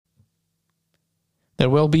There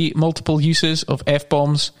will be multiple uses of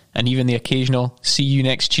F-bombs and even the occasional "see you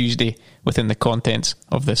next Tuesday" within the contents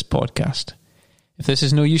of this podcast. If this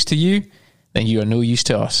is no use to you, then you are no use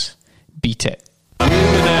to us. Beat it. We've been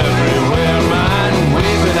everywhere, man.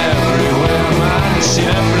 We've been everywhere, man. Seen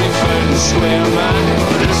every foot and square,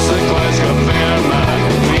 man. This is the Glasgow Fair, man.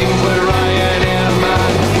 We've been Ryanair,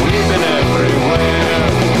 man. We've been everywhere.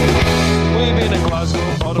 We've been in Glasgow.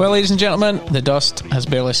 Well, ladies and gentlemen, the dust has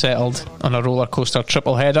barely settled on a roller coaster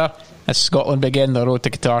triple header as Scotland begin their Road to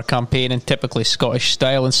Qatar campaign in typically Scottish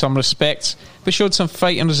style in some respects, but showed some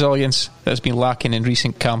fight and resilience that has been lacking in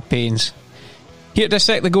recent campaigns. Here to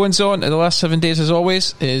dissect the goings-on in the last 7 days, as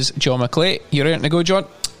always, is John McClay. You ready to go, John?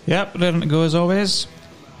 Yep, ready to go as always.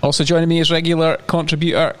 Also joining me is regular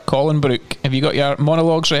contributor Colin Brook. Have you got your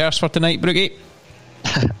monologues rehearsed for tonight, Brookie?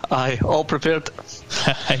 Aye, all prepared.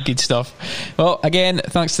 Good stuff. Well, again,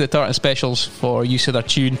 thanks to the Tartan Specials for use of their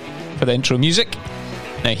tune for the intro music.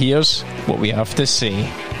 Now here's what we have to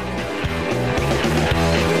say.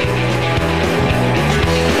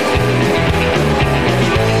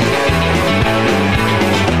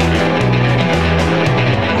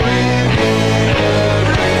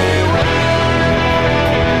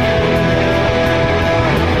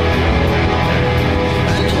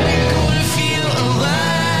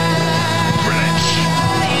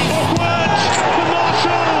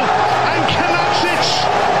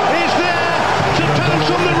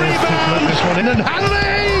 And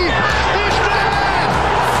Hanley is there!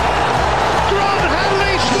 Grant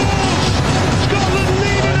Hanley scores! Scotland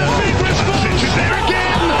leading a big response there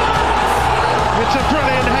again! It's a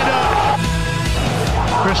brilliant header.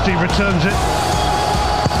 Christie returns it.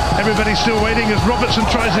 Everybody's still waiting as Robertson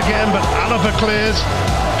tries again, but Oliver clears.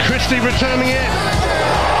 Christie returning it.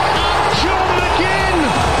 Jordan again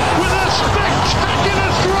with a spectacular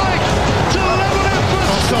strike to level it for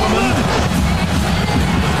Solomon.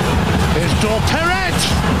 Here's Dor Perret.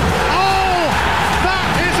 Oh, that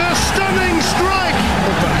is a stunning strike.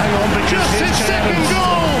 But hang on, because just his second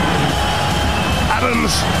goal.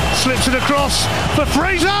 Adams slips it across for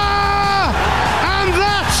Fraser, and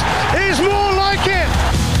that is more like it.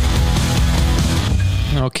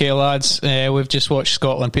 Okay, lads, we've just watched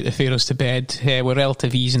Scotland put the Faroes to bed with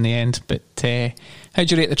relative ease in the end, but how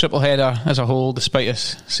do you rate the triple header as a whole, despite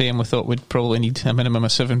us saying we thought we'd probably need a minimum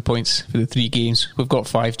of 7 points for the 3 games? We've got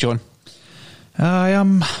 5, John. I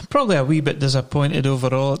am probably a wee bit disappointed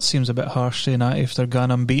overall. It seems a bit harsh saying that after going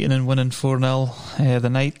unbeaten and winning 4-0 the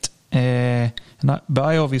night. But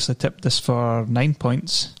I obviously tipped this for 9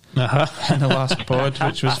 points in the last pod,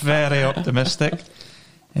 which was very optimistic.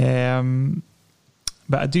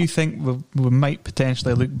 But I do think we might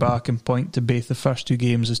potentially look back and point to both the first 2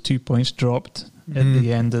 games as 2 points dropped at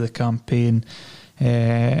the end of the campaign.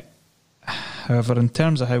 However, in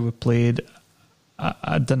terms of how we played,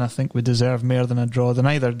 I didn't think we deserved more than a draw than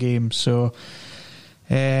either game. So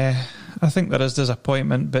I think there is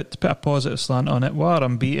disappointment, but to put a positive slant on it, we are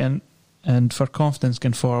unbeaten, and for confidence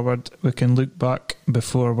going forward, we can look back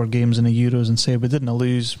before our games in the Euros and say we didn't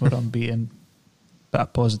lose, we're unbeaten. Bit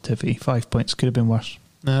of positivity. 5 points could have been worse.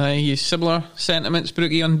 You similar sentiments,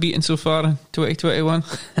 Brookie, unbeaten so far in 2021?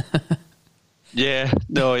 Yeah,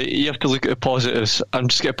 no, you have to look at the positives. I'm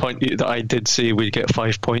just going to point out that I did say we'd get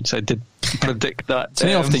 5 points. I did predict that. It's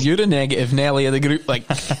me off the you're a negative Nelly of the group. Like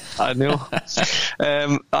I know.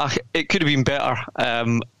 It could have been better,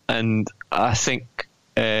 and I think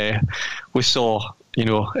we saw,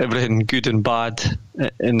 everything good and bad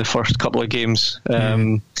in the first couple of games.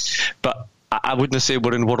 But I wouldn't say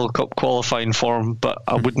we're in World Cup qualifying form, but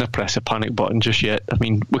I wouldn't have pressed the panic button just yet. I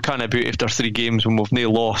mean, we can't boot after 3 games when we've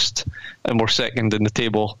no lost and we're second in the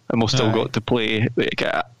table, and we've still got to play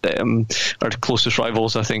our closest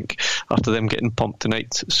rivals, I think, after them getting pumped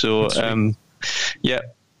tonight. So,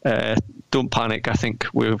 don't panic. I think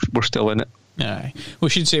we're still in it. Aye. We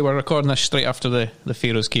should say we're recording this straight after the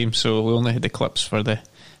Faroes game, so we only had the clips for the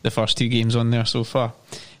first 2 games on there so far.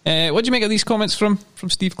 What do you make of these comments from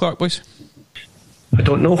Steve Clarke, boys? I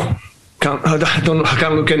don't know. I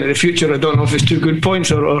can't look into the future. I don't know if it's 2 good points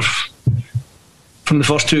or from the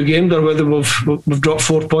first 2 games, or whether we've dropped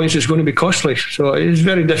 4 points. It's going to be costly. So it's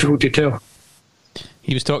very difficult to tell.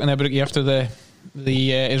 He was talking there, Brookie, after the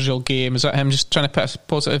Israel game. Is that him just trying to put a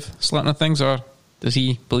positive slant on things, or does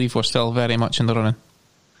he believe we're still very much in the running?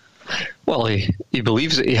 Well, he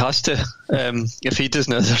believes that he has to. If he doesn't,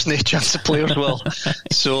 there's no chance the players will.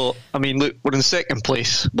 So, I mean, look, we're in second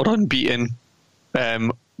place. We're unbeaten.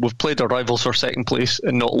 We've played our rivals for second place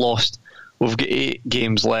and not lost. We've got 8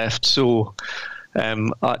 games left. So,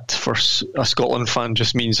 that for a Scotland fan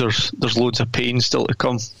just means there's loads of pain still to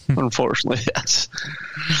come. Unfortunately, yes.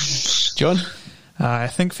 John? I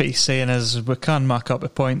think what he's saying is we can mark up the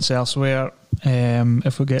points elsewhere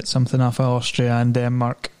if we get something off of Austria and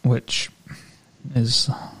Denmark, which is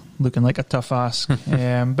looking like a tough ask.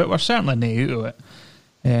 But we're certainly not out of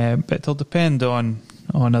it. But it'll depend on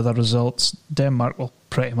other results. Denmark will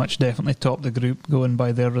pretty much definitely top the group, going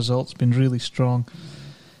by their results, been really strong.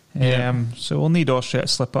 So we'll need Austria to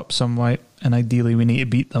slip up somewhat, and ideally we need to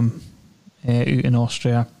beat them out in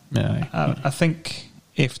Austria. I think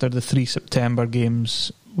after the 3 September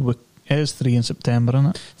games, it is 3 in September, isn't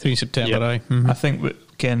it? 3 September, Yep. aye. Mm-hmm. I think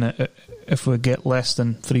if we get less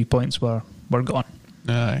than 3 points, we're gone.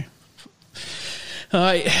 Aye.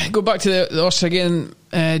 Go back to the Austria again,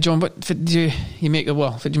 John. What did you make?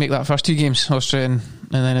 What did you make that first 2 games, Austria and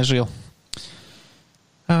then Israel?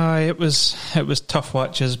 It was tough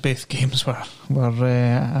watches. Both games were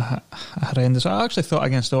horrendous. I actually thought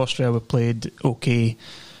against Austria we played okay.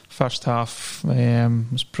 First half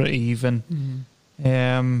was pretty even,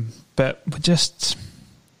 but we just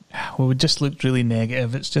looked really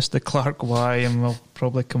negative. It's just the Clark Y, and we'll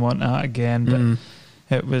probably come on to that again.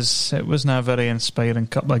 But it was not a very inspiring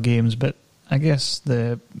couple of games. But I guess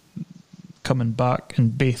the coming back in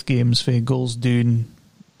both games for goals down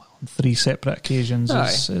on 3 separate occasions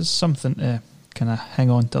is something to kind of hang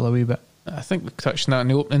on to a wee bit. I think we touched on that in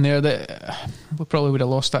the opening there, that we probably would have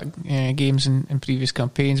lost that games in previous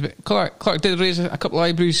campaigns. But Clark did raise a couple of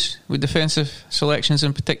eyebrows with defensive selections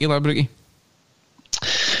in particular, Brookie.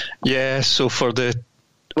 Yeah, so for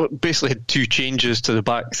basically had 2 changes to the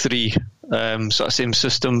back 3, sort of same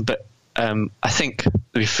system, but I think, to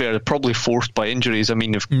be fair, probably forced by injuries. I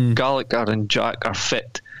mean, if Gallagher and Jack are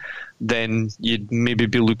fit, then you'd maybe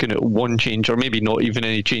be looking at 1 change, or maybe not even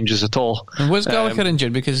any changes at all. And was Gallagher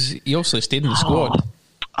injured? Because he also stayed in the squad.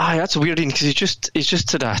 That's a weird one, because he's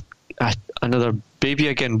just had another baby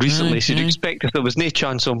again recently. So you'd expect if there was no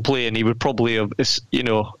chance on playing, he would probably have,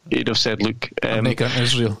 he'd have said, "Look, make it in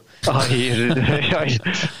Israel." But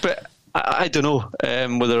I don't know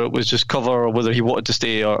whether it was just cover or whether he wanted to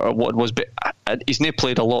stay or what it was. But he's not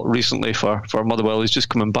played a lot recently for Motherwell. He's just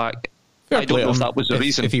coming back. I don't know if that was the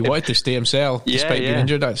reason. If he wanted to stay himself, despite being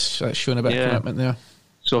injured, that's showing a bit of commitment there.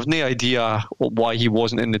 So I've no idea why he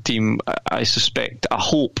wasn't in the team. I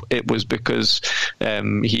hope it was because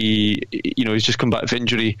he's just come back from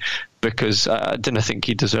injury, because I didn't think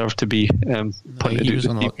he deserved to be punted. He was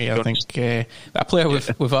unlucky, I think. A player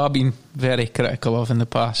we've all been very critical of in the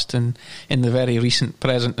past, and in the very recent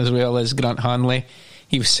present as well, is Grant Hanley.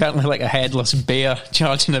 He was certainly like a headless bear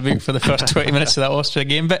charging about for the first 20 minutes of that Austria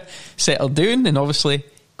game, but settled down and obviously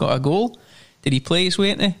got a goal. Did he play his way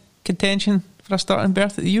into contention for a starting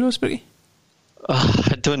berth at the Euros, Brookie?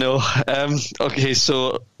 I don't know. Okay,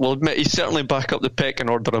 so we'll admit he's certainly back up the pecking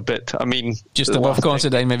order a bit. I mean, just above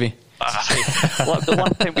Considine, maybe. The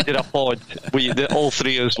last time we did a pod, all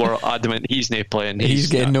 3 of us were adamant he's not playing. He's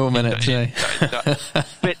getting no minutes.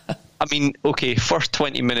 But I mean, okay, first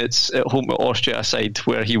 20 minutes at home at Austria aside,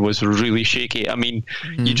 where he was really shaky. I mean,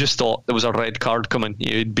 you just thought there was a red card coming.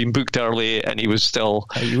 He'd been booked early, and he was still.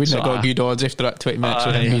 You wouldn't have got good odds after that 20 minutes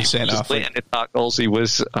with him being sent off. Late in the tackles, he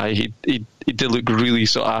was. He did look really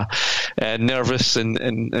sort of nervous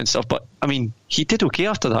and stuff. But I mean, he did okay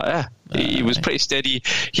after that. He was pretty steady.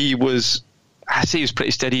 He was pretty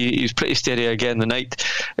steady. He was pretty steady again the night.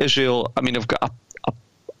 Israel. I mean, I've got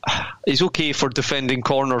he's okay for defending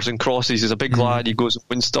corners and crosses. He's a big lad. He goes and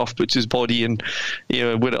wins stuff, puts his body in,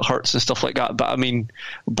 where it hurts and stuff like that. But I mean,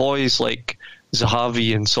 boys like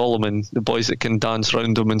Zahavi and Solomon, the boys that can dance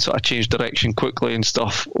around him and sort of change direction quickly and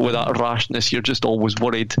stuff, with that rashness, you're just always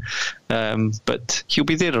worried. But he'll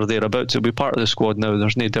be there or thereabouts. He'll be part of the squad now.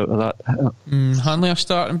 There's no doubt of that. Hanley a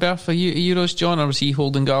starting berth for Euros, John, or was he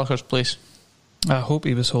holding Gallagher's place? I hope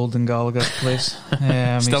he was holding Gallagher's place.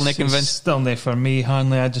 Still not convinced? Still not for me.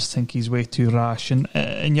 Hanley, I just think he's way too rash.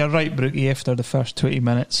 And you're right, Brookie, after the first 20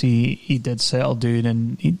 minutes he did settle down,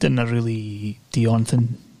 and he didn't really do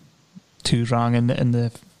anything too wrong in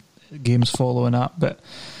the games following up. But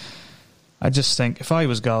I just think if I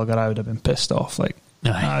was Gallagher, I would have been pissed off. I'd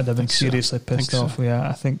have been seriously pissed off. So. Yeah,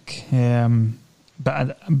 I think.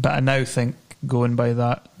 But I now think, going by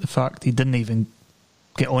that, the fact he didn't even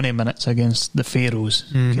get on minutes against the Pharaohs.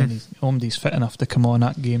 Omdi's fit enough to come on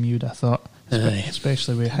that game, you'd have thought.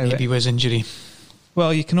 Especially with how maybe his injury.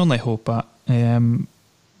 Well, you can only hope that.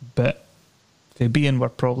 But being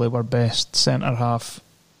probably our best centre half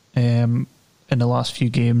in the last few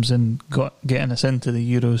games and getting us into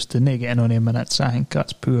the Euros to not getting on minutes, I think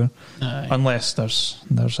that's poor. Unless there's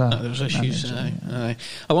issues.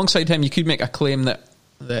 Alongside him, you could make a claim that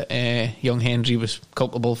young Henry was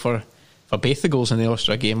culpable for for both the goals in the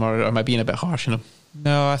Austria game, or am I being a bit harsh on him?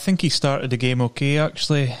 No, I think he started the game okay,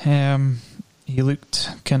 actually. He looked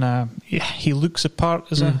he looks apart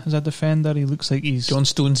as a defender. He looks like he's John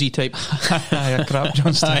Stonesy type. Yeah, crap,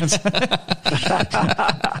 John Stones.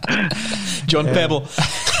 John Pebble.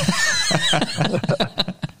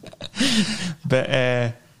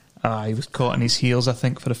 But he was caught on his heels, I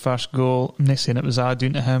think, for the first goal. I'm not saying it was all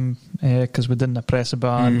down to him, because we didn't press a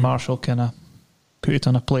bar and Marshall kind of put it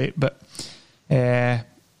on a plate. But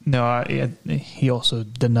no, he also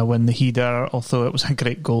didn't win the header, although it was a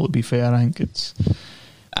great goal, to be fair. I think it's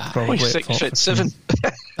probably 6'7".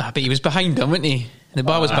 But he was behind him, wasn't he? The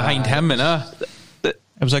bar was behind him, and it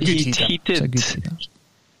was a good header. He did.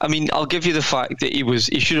 I mean, I'll give you the fact that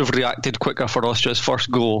he should have reacted quicker for Austria's first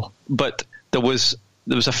goal, but there was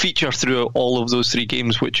a feature throughout all of those 3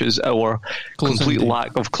 games, which is our complete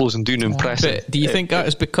lack of closing down and pressing. But do you think that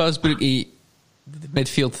is because, Brookie, the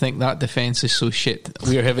midfield think that defence is so shit,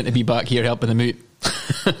 we're having to be back here helping them out?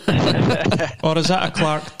 Or is that a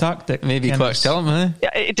Clark tactic? Maybe Clark's telling him,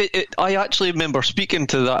 Yeah, I actually remember speaking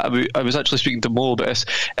to that. I was actually speaking to Mo about this,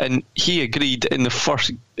 and he agreed in the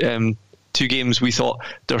first 2 games we thought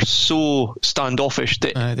they're so standoffish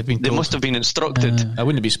that they must have been instructed. I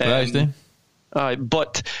wouldn't be surprised,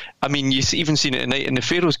 But I mean, you've even seen it tonight in the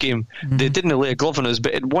Pharaohs game. They didn't lay a glove on us,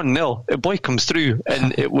 but at 1-0, a boy comes through,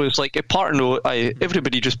 and it was like a partner.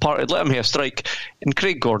 Everybody just parted, let him have a strike, and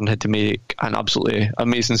Craig Gordon had to make an absolutely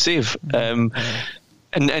amazing save. And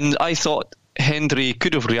I thought Hendry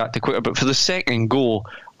could have reacted quicker, but for the second goal,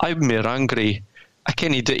 I'm more angry. I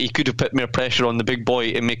kenny that he could have put more pressure on the big boy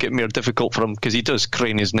and make it more difficult for him, because he does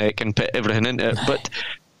crane his neck and put everything into it. But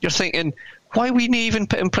you're thinking, why are we not even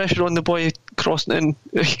putting pressure on the boy crossing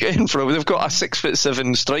in for him? They've got a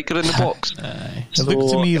 6'7" striker in the box. It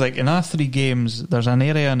looked to me like in our 3 games, there's an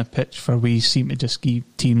area on the pitch where we seem to just give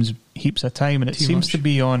teams heaps of time, and it seems to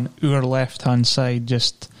be on our left hand side,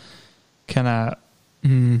 just kind of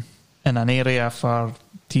in an area for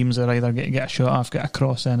teams that either get a shot off, get a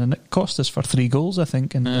cross in, and it cost us for 3 goals, I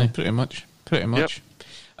think. Pretty much. Yep.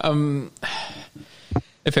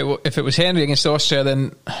 If it was Henry against Austria,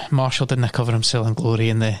 then Marshall didn't cover himself in glory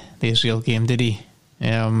in the Israel game, did he?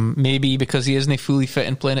 Maybe because he isn't fully fit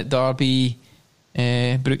and playing at Derby,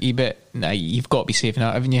 Brookie, but you've got to be saving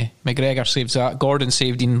that, haven't you? McGregor saved that. Gordon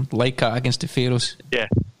saved him like that against the Pharaohs. Yeah.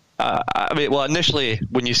 I mean, well, initially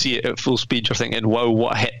when you see it at full speed, you're thinking, "Wow,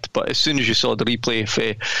 what a hit!" But as soon as you saw the replay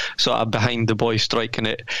of sort of behind the boy striking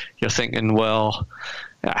it, you're thinking, "Well,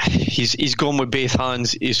 he's gone with both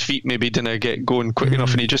hands. His feet maybe didn't get going quick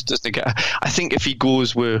enough, and he just doesn't get." I think if he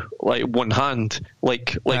goes with like one hand,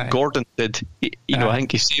 like Gordon did, I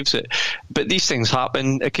think he saves it. But these things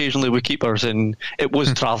happen occasionally with keepers, and it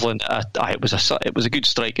was travelling. It was a good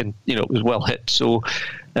strike, and it was well hit. So.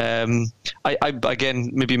 I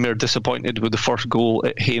again maybe more disappointed with the first goal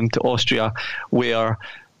at home to Austria, where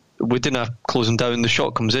we didn't close him down. The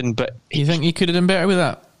shot comes in, but you think he could have done better with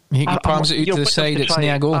that? He palms it out to the side. It's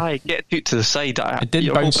near goal. I get it out to the side. It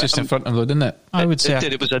did bounce just in front of him, though, didn't it? I would say it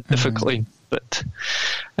did. It was a difficulty, but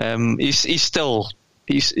he's still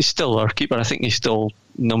our keeper. I think he's still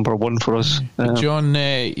number 1 for us. John,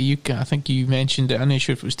 I think you mentioned it. I'm not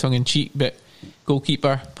sure if it was tongue in cheek, but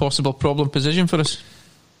goalkeeper, possible problem position for us.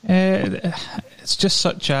 It's just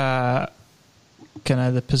such a kind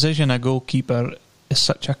of the position of goalkeeper is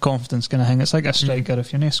such a confidence kind of thing. It's like a striker.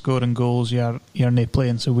 If you're not scoring goals, you're not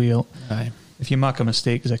playing so well. Aye. If you make a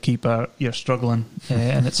mistake as a keeper, you're struggling,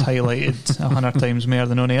 and it's highlighted 100 times more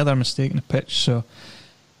than any other mistake in the pitch. So,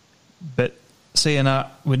 but saying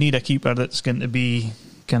that, we need a keeper that's going to be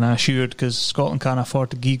kind of assured, because Scotland can't afford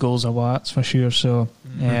to give goals away, that's for sure. So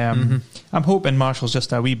I'm hoping Marshall's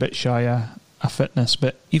just a wee bit shy of fitness,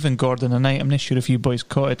 but even Gordon tonight, I'm not sure if you boys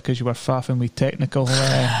caught it because you were faffing with technical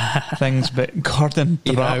things, but Gordon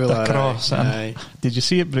dropped across. Did you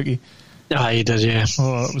see it, Brookie? He did, yeah.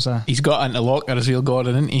 Oh, it was he's got into locker as well,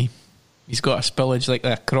 Gordon, isn't he? He's got a spillage like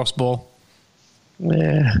a cross ball.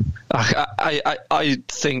 Yeah, I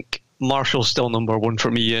think Marshall's still number 1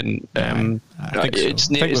 for me, and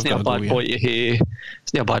it's not a bad boy to hay.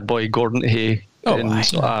 It's not a bad boy, Gordon to hay.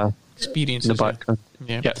 Experience in the background.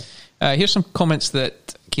 Yeah. Here's some comments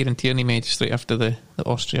that Kieran Tierney made straight after the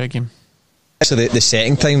Austria game. So the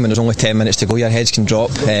setting time, when there's only 10 minutes to go, your heads can drop.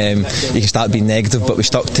 You can start being negative, but we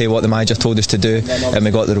stuck to what the manager told us to do, and we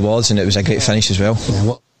got the rewards, and it was a great finish as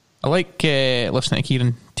well. I like listening to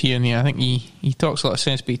Kieran Tierney. I think he talks a lot of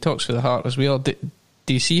sense, but he talks with the heart as well. Do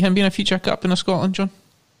you see him being a future captain of Scotland, John?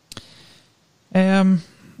 I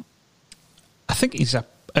think he's a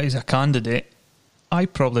candidate. I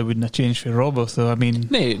probably wouldn't have changed for Robbo, though. I mean,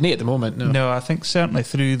 nay, at the moment, no. No, I think certainly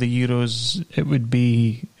through the Euros, it would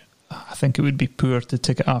be poor to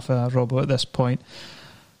take it off Robbo at this point.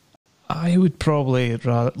 I would probably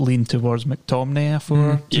rather lean towards McTominay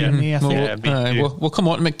for Tierney. I think. We'll come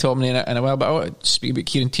on to McTominay in a while, but I want to speak about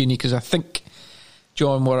Kieran Tierney because I think,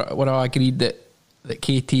 John, we're all agreed that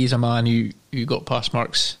KT is a man who got pass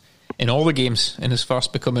marks in all the games and is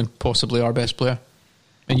fast becoming possibly our best player.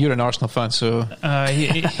 And you're an Arsenal fan, so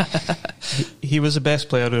he was the best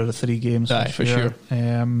player out of the 3 games. For sure.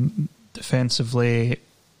 Defensively,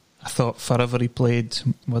 I thought forever he played,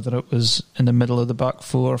 whether it was in the middle of the back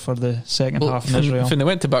 4 for the second half in Israel. When they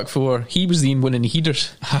went to back 4, he was the winning the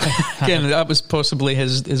headers. Again, that was possibly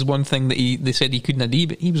his one thing that they said he couldn't do,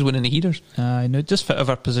 but he was winning the headers. I know, just for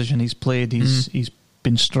whatever position he's played, he's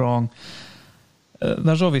been strong.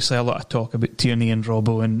 There's obviously a lot of talk about Tierney and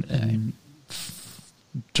Robbo and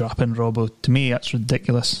dropping Robbo. To me, that's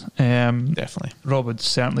ridiculous. Definitely. Robbo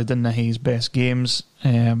certainly didn't have his best games,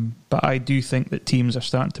 but I do think that teams are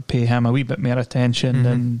starting to pay him a wee bit more attention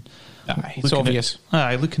than it's obvious.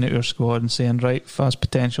 Looking at our squad and saying, right, fast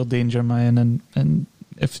potential danger man, and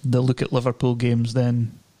if they look at Liverpool games,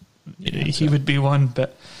 then he would be one.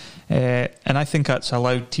 But and I think that's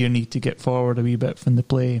allowed Tierney to get forward a wee bit from the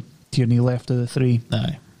play. Tierney left of the 3.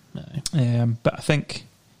 But I think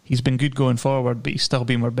he's been good going forward, but he's still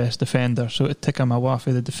been our best defender, so to take him away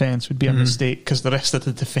from the defence would be a mistake, because the rest of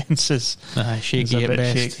the defence is shaky at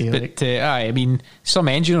best. Shaky, but I mean, some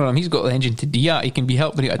engine on him. He's got the engine to do that. He can be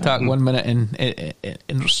helped to attack 1 minute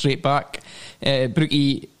and straight back.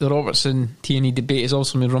 Brookie, the Robertson Tierney debate has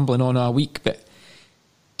also been rumbling on all week, but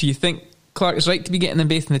do you think Clark is right to be getting them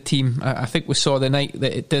both in the team? I think we saw the night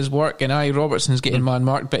that it does work, and Robertson's getting man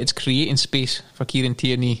marked, but it's creating space for Kieran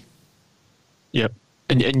Tierney. Yep.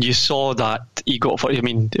 And you saw that he got,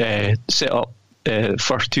 set up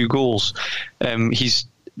first 2 goals. He's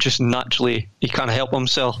just naturally, he can't help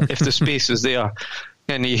himself if the space is there.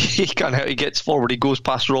 And he can't help, he gets forward, he goes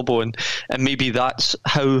past Robbo, and maybe that's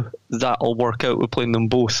how that'll work out with playing them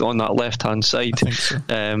both on that left-hand side. I think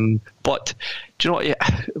so. But, do you know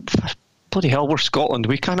what? Bloody hell, we're Scotland.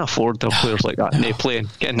 We can't afford to have players like that playing.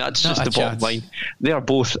 And that's just the bottom line. They are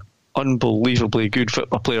both unbelievably good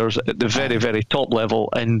football players at the very, very top level,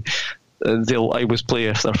 and they'll always play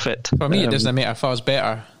if they're fit. For me, it doesn't matter if Faz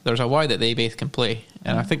better. There's a why that they both can play,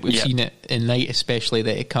 and I think we've seen it in night, especially,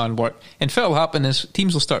 that it can work. And what'll happen is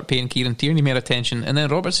teams will start paying Kieran Tierney more attention, and then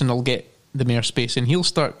Robertson will get the more space, and he'll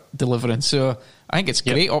start delivering. So I think it's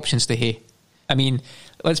great options to hay. I mean,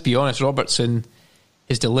 let's be honest, Robertson,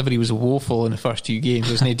 his delivery was woeful in the first 2 games.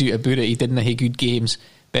 There's no doubt about it. He didn't have good games,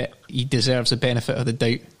 but he deserves the benefit of the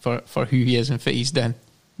doubt for who he is and what he's done.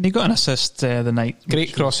 He got an assist the night.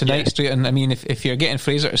 Great cross the night straight in. I mean, if you're getting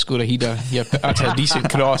Fraser to score a header, that's a decent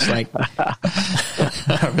cross. Like,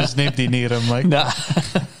 there was nobody near him. Like, nah.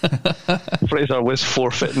 Fraser was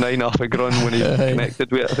 4'9" off a ground when he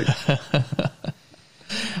connected with it,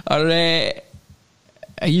 I think.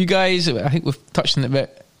 Are you guys? I think we've touched on it a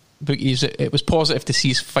bit. Bookies, it was positive to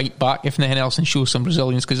see us fight back, if nothing else, and show some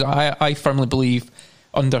resilience, because I firmly believe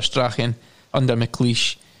under Strachan, under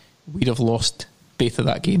McLeish, we'd have lost both of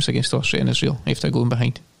that games against Austria and Israel after going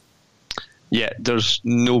behind. Yeah, there's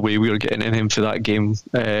no way we were getting in him for that game.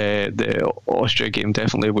 The Austria game,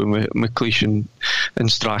 definitely, with McLeish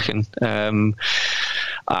and Strachan. And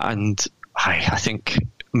I think,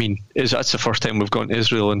 that's the first time we've gone to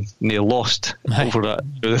Israel and they lost over that.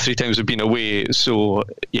 The 3 times we've been away. So,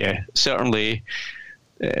 yeah, certainly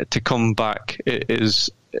to come back, it's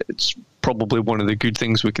probably one of the good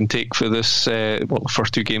things we can take for this, the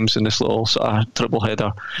first 2 games in this little sort of triple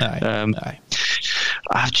header. I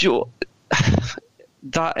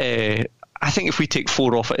think if we take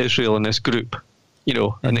 4 off at Israel in this group,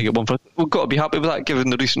 and they get 1 for, we've got to be happy with that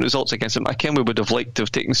given the recent results against them. I ken we would have liked to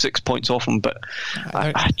have taken 6 points off them, but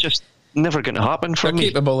I just never going to happen for me. They're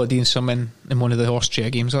capable of doing something in one of the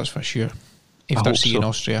Austria games, that's for sure. After seeing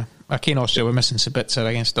Austria, I ken Austria were missing Sabitzer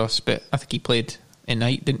against us, but I think he played in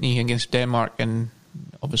night, didn't he, against Denmark, and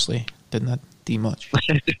obviously didn't do much.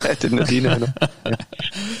 Didn't do nothing.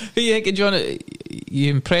 Who are you thinking, John? Are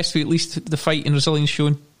you impressed with at least the fight and resilience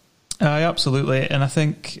shown? Absolutely, and I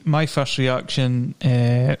think my first reaction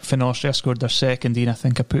when Austria scored their second, and I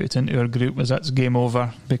think I put it into our group, was that's game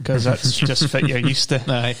over, because that's just what you're used to.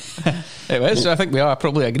 Aye. It was. I think we are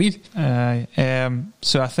probably agreed.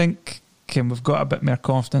 So I think we've got a bit more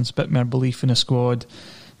confidence, a bit more belief in the squad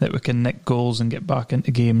that we can nick goals and get back into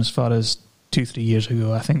games. As far as 2-3 years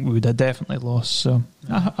ago, I think we would have definitely lost. So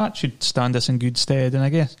that should stand us in good stead. And I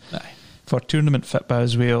guess for tournament football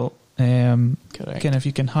as well, Correct. Again, if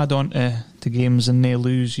you can head on to games and they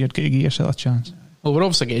lose, you'd get yourself a chance. Well, we're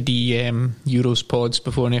obviously going to do Euros pods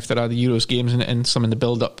before and after the Euros games and some in the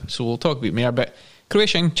build-up, so we'll talk about more. But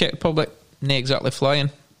Croatia and Czech Republic, not exactly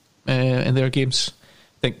flying in their games.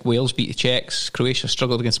 I think Wales beat the Czechs. Croatia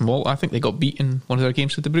struggled against Malta. I think they got beat in one of their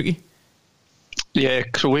games with the Brookie. Yeah,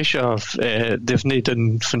 Croatia, they've not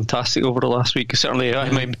done fantastic over the last week. Certainly,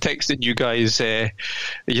 I'm texting you guys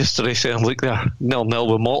yesterday saying, look, they're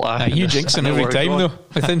 0-0 with Malta. You jinx them every time, though.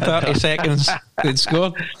 Within 30 seconds, they'd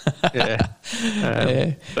scored.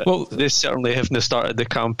 Well, they certainly haven't started the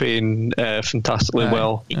campaign fantastically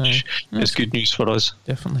well, which is good news for us.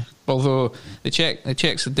 Definitely. Although the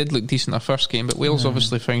Czechs did look decent in their first game, but Wales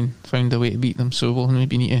obviously found a way to beat them, so we'll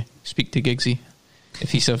maybe need to speak to Giggsy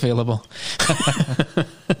if he's available.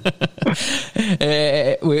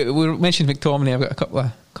 We mentioned McTominay. I've got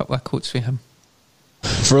a couple of quotes for him.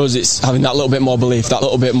 For us, it's having that little bit more belief, that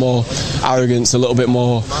little bit more arrogance, a little bit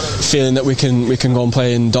more feeling that we can go and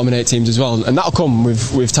play and dominate teams as well, and that'll come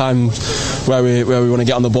with time where we want to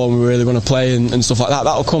get on the ball and we really want to play and stuff like that.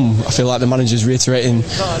 That'll come. I feel like the manager's reiterating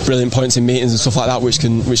brilliant points in meetings and stuff like that, which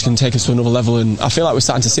can take us to another level, and I feel like we're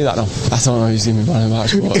starting to see that now. I don't know who's going to be man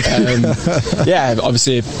of the match, but yeah,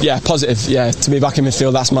 obviously, positive. Yeah, to be back in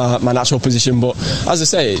midfield, that's my natural position. But as I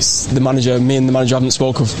say, it's the manager. Me and the manager haven't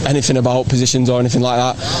spoke of anything about positions or anything like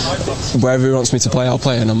that. Wherever he wants me to play, I'll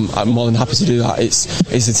play, and I'm more than happy to do that.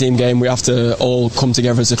 It's a team game. We have to all come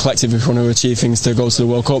together as a collective if we want to achieve things to go to the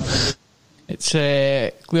World Cup. It's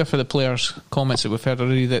clear for the players' comments that we've heard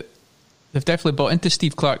already that they've definitely bought into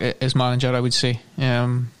Steve Clarke as manager, I would say.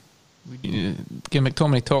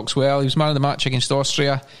 McTominay talks well. He was man of the match against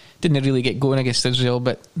Austria. Didn't really get going against Israel,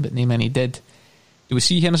 but no many did. Do we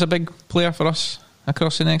see him as a big player for us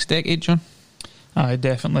across the next decade, John? Aye,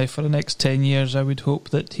 definitely. For the next 10 years, I would hope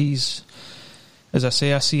that he's, as I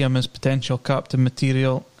say, I see him as potential captain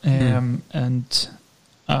material. And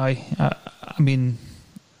I mean,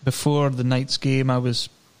 before the night's game, I was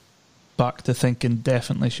back to thinking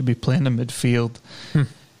definitely should be playing in midfield.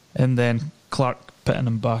 And then Clarke putting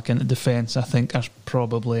him back into defence. I think there's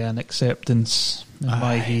probably an acceptance in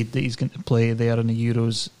my head that he's going to play there in the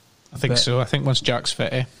Euros. I think so. I think once Jack's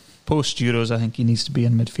fit, post Euros, I think he needs to be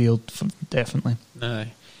in midfield, definitely.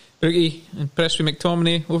 Aye. Ricky, impressed with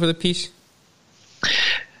McTominay over the piece?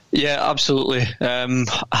 Yeah, absolutely. I'm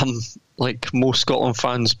like most Scotland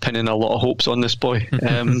fans pinning a lot of hopes on this boy.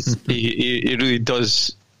 He really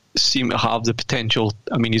does seem to have the potential.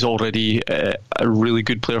 I mean, he's already a really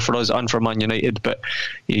good player for us and for Man United, but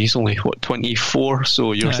he's only 24,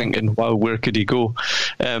 so you're thinking, wow, where could he go?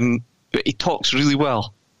 But he talks really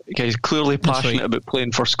well. He's clearly passionate about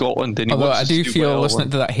playing for Scotland, and although I do feel listening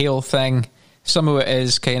to that Hale thing, some of it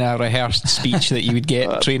is kind of a rehearsed speech that you would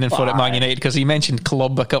get training for at Man United, because he mentioned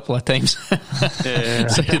club a couple of times.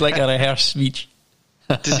 So he'd like a rehearsed speech.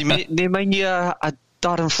 Does he mind you a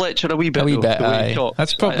Darren Fletcher a wee bit? A wee bit, aye.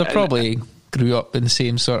 That's they probably grew up in the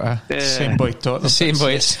same sort of... Same boy taught them. The same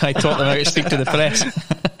boy I taught them how to speak to the press.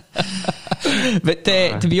 But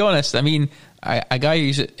to be honest, I mean, a guy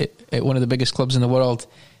who's at one of the biggest clubs in the world,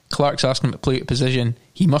 Clark's asking him to play out of position.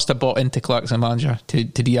 He must have bought into Clark as a manager to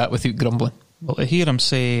do that without grumbling. Well, to hear him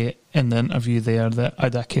say in the interview there that I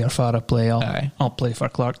don't care for a play, I'll play for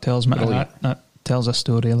Clark, tells me that tells a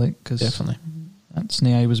story, like, cause definitely that's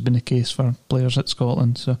not always been the case for players at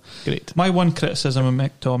Scotland. So great. My one criticism of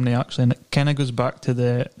McTominay, actually, and it kind of goes back to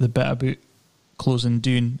the bit about closing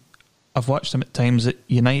down. I've watched him at times at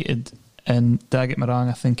United, and don't get me wrong,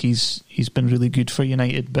 I think he's been really good for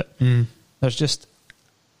United, but there's just,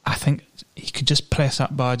 I think he could just press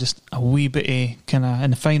that bar just a wee bit, kind of in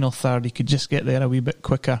the final third. He could just get there a wee bit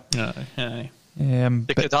quicker.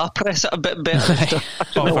 Could I press it a bit better?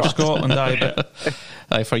 For Scotland,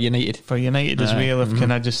 but for United, as well. If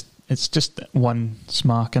kind of just, it's just one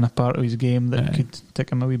smack in a part of his game that could take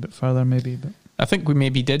him a wee bit further, maybe. But I think we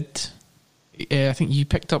maybe did. I think you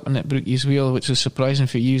picked up on it, Brookie, as well, which was surprising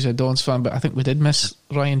for you as a Dons fan. But I think we did miss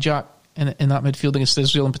Ryan Jack in that midfield against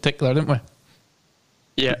Israel in particular, didn't we?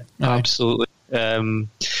 Yeah, absolutely. I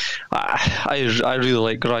really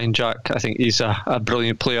like Ryan Jack. I think he's a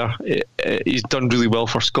brilliant player. He's done really well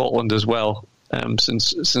for Scotland as well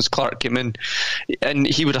since Clark came in, and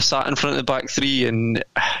he would have sat in front of the back three, and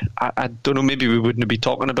I don't know, maybe we wouldn't be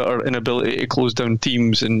talking about our inability to close down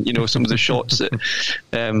teams and some of the shots that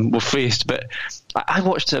we've faced. But I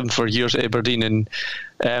watched him for years at Aberdeen, and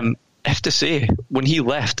I have to say, when he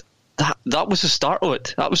left, that was the start of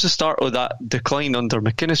it. That was the start of that decline under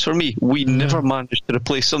McInnes for me. We never managed to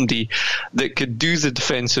replace somebody that could do the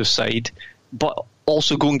defensive side, but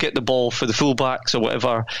also go and get the ball for the fullbacks or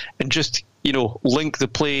whatever, and just link the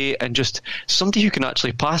play, and just somebody who can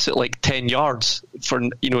actually pass it like 10 yards for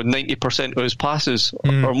 90% of his passes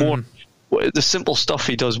or more. The simple stuff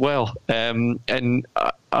he does well, and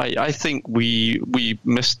I think we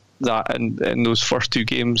missed that in those first two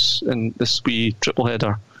games in this wee triple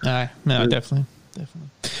header. Aye, no, definitely.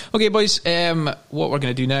 Okay, boys, what we're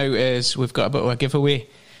going to do now is we've got a bit of a giveaway.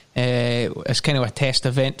 It's kind of a test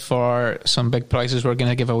event for some big prizes we're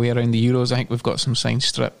going to give away around the Euros. I think we've got some signed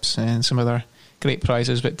strips and some other great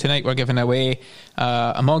prizes, but tonight we're giving away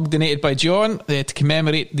a mug donated by John to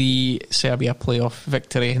commemorate the Serbia playoff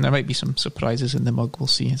victory, and there might be some surprises in the mug, we'll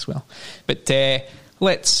see as well. But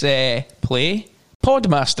let's play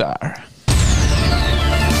Podmaster.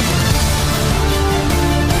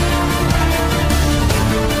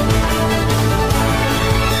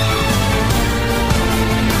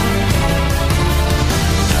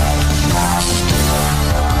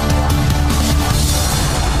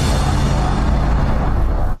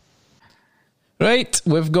 Right,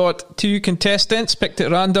 we've got two contestants picked at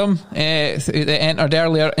random that entered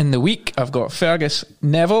earlier in the week. I've got Fergus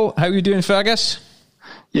Neville. How are you doing, Fergus?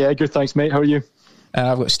 Yeah, good, thanks, mate. How are you?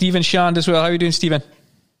 I've got Stephen Shand as well. How are you doing, Stephen?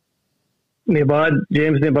 No bad,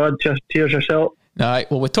 James, no bad. Just cheers yourself. Alright,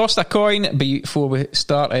 well, we tossed a coin before we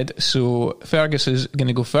started, so Fergus is going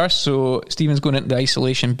to go first. So Stephen's going into the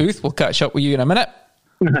isolation booth. We'll catch up with you in a minute.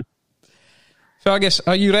 Fergus,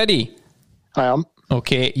 are you ready? I am.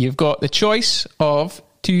 Okay, you've got the choice of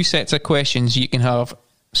two sets of questions. You can have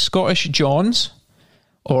Scottish Johns,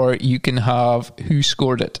 or you can have Who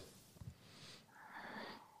Scored It.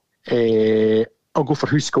 I'll go for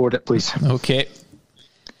Who Scored It, please.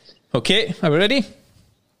 Okay, are we ready?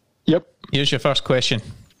 Yep. Here's your first question.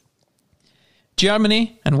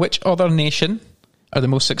 Germany and which other nation are the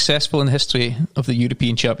most successful in the history of the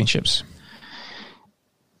European Championships?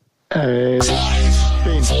 Spain.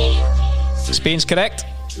 Spain's correct.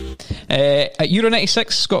 At Euro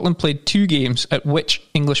 96, Scotland played two games at which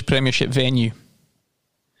English Premiership venue?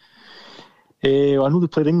 I know they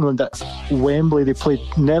played England at Wembley. They played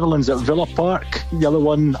Netherlands at Villa Park. The other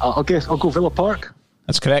one, I'll go Villa Park.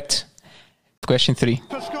 That's correct. Question 3.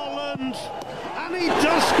 For Scotland, and he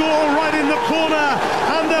does score right in the corner,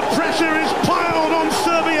 and the pressure is piled on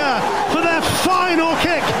Serbia for their final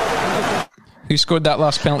kick. Who scored that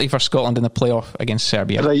last penalty for Scotland in the playoff against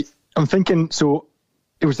Serbia? Right, I'm thinking, so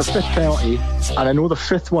it was the fifth penalty, and I know the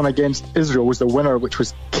fifth one against Israel was the winner, which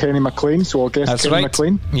was Kenny McLean, so I'll guess That's Kenny right.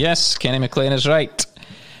 McLean. Yes, Kenny McLean is right.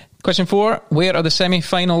 Question 4. Where are the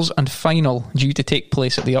semi-finals and final due to take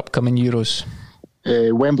place at the upcoming Euros?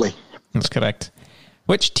 Wembley. That's correct.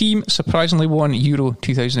 Which team surprisingly won Euro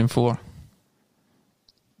 2004?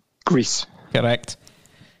 Greece. Correct.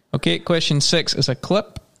 Okay, question 6 is a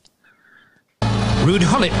clip. Ruud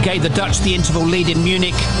Gullit gave the Dutch the interval lead in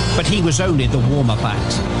Munich, but he was only the warm-up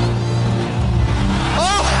act.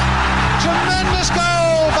 Oh! Tremendous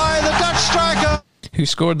goal by the Dutch striker. Who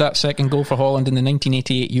scored that second goal for Holland in the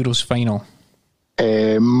 1988 Euros final?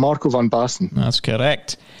 Marco van Basten. That's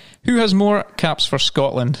correct. Who has more caps for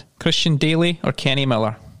Scotland? Christian Daly or Kenny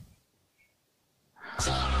Miller?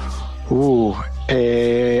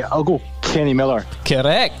 I'll go Kenny Miller.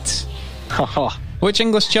 Correct. Which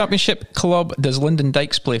English Championship club does Lyndon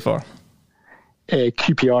Dykes play for?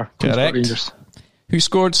 QPR. Correct. Rangers. Who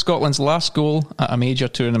scored Scotland's last goal at a major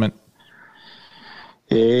tournament?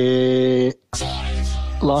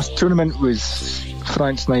 Last tournament was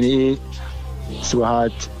France 98. So I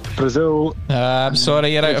had Brazil. I'm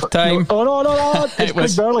sorry, you're out of time. No. It's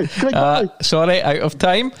Craig Burley. Sorry, out of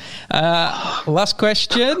time. Last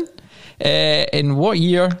question. In what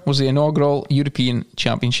year was the inaugural European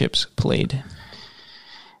Championships played?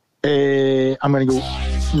 I'm going to go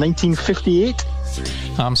 1958.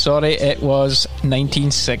 I'm sorry, it was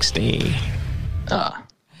 1960.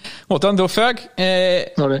 Well done though, Ferg.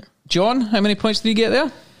 All right. John, how many points did you get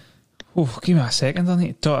there? Oh, give me a second. I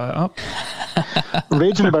need to tot it up.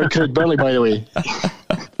 Raging about Craig Burley, by the way.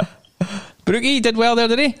 Brookie did well there,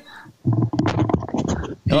 did he?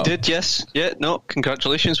 He did, yes. Yeah, no,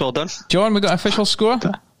 congratulations, well done. John, we got an official score?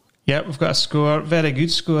 Yep, we've got a score. Very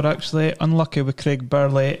good score, actually. Unlucky with Craig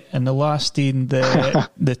Burley in the last in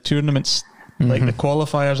the tournaments, like the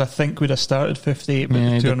qualifiers. I think would have started 58, but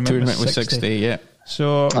the tournament was 60. Yeah.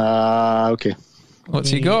 So, okay. What's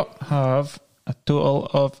he got? Have a total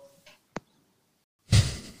of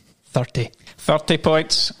 30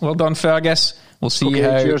 points. Well done, Fergus. We'll see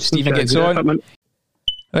how cheers. Stephen gets on.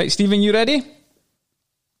 Right, Stephen, you ready?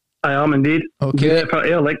 I am indeed. Okay.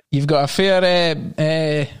 Yeah, you've got a fair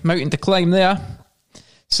mountain to climb there.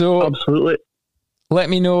 So absolutely.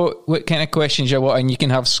 Let me know what kind of questions you want, and you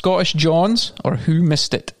can have Scottish Johns or Who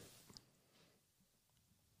Missed It.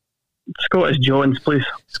 Scottish Johns, please.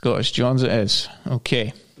 Scottish Johns it is.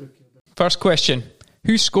 Okay. First question.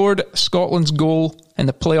 Who scored Scotland's goal in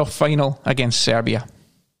the playoff final against Serbia?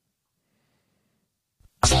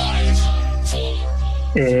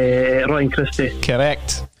 Ryan Christie.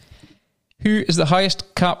 Correct. Who is the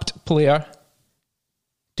highest capped player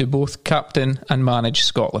to both captain and manage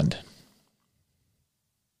Scotland?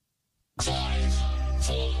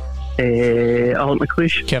 Alan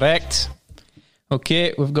McLeish. Correct.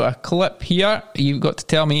 Okay, we've got a clip here. You've got to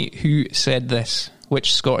tell me who said this.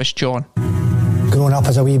 Which Scottish John? Growing up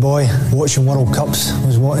as a wee boy, watching World Cups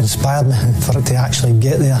was what inspired me, and for it to actually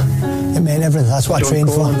get there, it meant everything. That's what I trained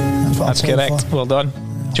for. That's correct. Well done.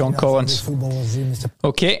 John Collins.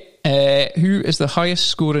 Okay, who is the highest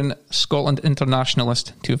scoring Scotland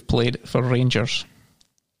internationalist to have played for Rangers?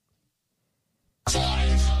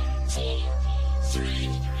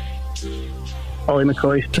 Ollie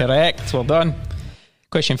McCoy. Correct. Well done.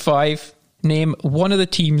 Question 5. Name one of the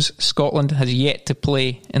teams Scotland has yet to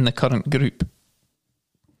play in the current group.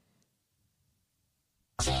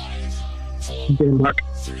 Denmark.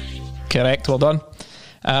 Correct. Well done.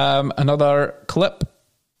 Another clip.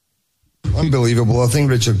 Unbelievable. I think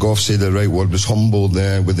Richard Gough said the right word, was humbled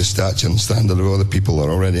with the stature and standard of other people that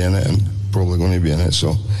are already in it and probably going to be in it,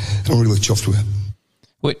 so I'm really chuffed with it.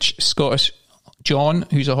 Which Scottish John,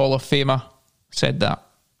 who's a Hall of Famer, said that?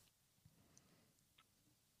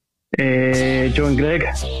 John Gregg.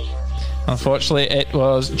 Unfortunately, it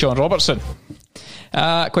was John Robertson.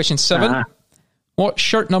 Question 7. What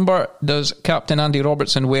shirt number does Captain Andy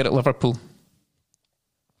Robertson wear at Liverpool?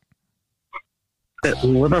 At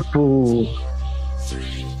Liverpool,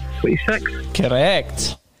 26.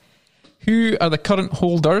 Correct. Who are the current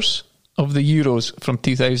holders of the Euros from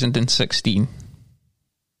 2016?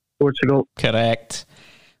 Portugal. Correct.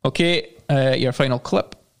 Okay, your final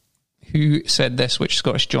clip. Who said this? Which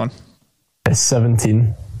Scottish John? At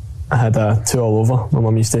 17, I had a 2 all over. My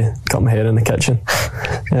mum used to cut my hair in the kitchen.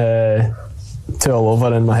 2 all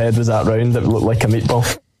over, and my head was that round. It looked like a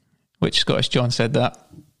meatball. Which Scottish John said that?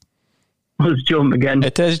 It's John McGinn.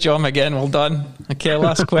 It is John McGinn. Well done. Okay,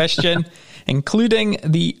 last question. Including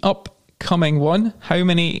the upcoming one, how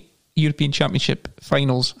many European Championship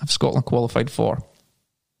finals have Scotland qualified for?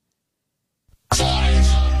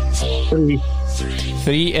 3.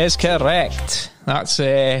 3 is correct. That's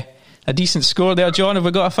a decent score there, John. Have we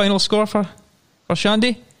got a final score for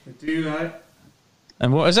Shandy? We do, right.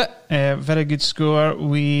 And what is it? Very good score.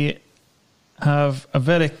 We have a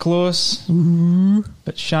very close,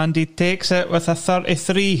 but Shandy takes it with a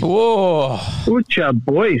 33. Whoa. Good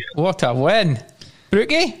boys. What a win.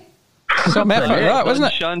 Brookie? Some effort that, wasn't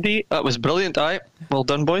it? Shandy, that was brilliant, aye. Well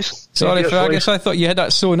done, boys. Sorry, Fergus, I thought you had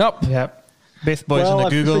that sewn up. Yep. Both boys on the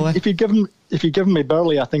Google. If you'd given me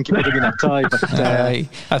Burley, I think it would have been a tie. But,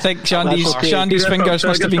 I think Shandy's fingers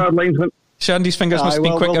must have been... Shandy's fingers must have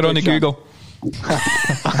been quicker on the Google.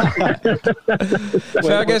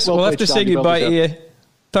 Fergus, we'll have to say goodbye to you.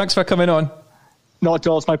 Thanks for coming on. Not at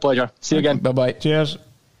all, it's my pleasure. See you again. Bye-bye. Cheers.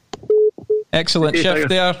 Excellent shift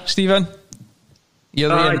there, Stephen. You're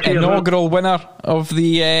the inaugural winner of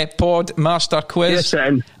the Pod Master Quiz.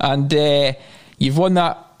 Yes, and you've won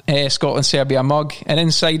that Scotland-Serbia mug, and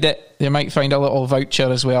inside it you might find a little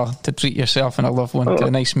voucher as well to treat yourself and a loved one to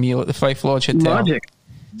a nice meal at the Fife Lodge Hotel. Magic.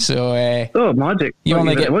 So magic. You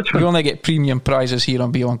only get premium prizes here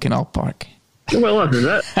on Beyond Canal Park. Well, that is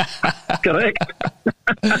it. Correct.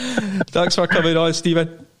 Thanks for coming on,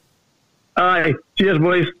 Stephen. Aye. Cheers,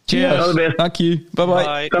 boys. Cheers. All the best. Thank you.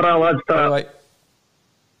 Bye-bye. Ta-ra, lads. Ta-ra. Bye-bye.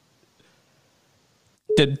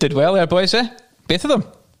 Did well there, boys, eh? Both of them.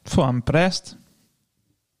 So I'm impressed.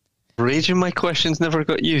 Raging my questions never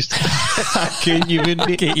got used. You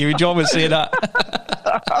would always say that.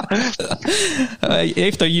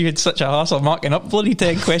 After you had such a hassle marking up bloody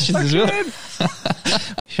 10 questions as well.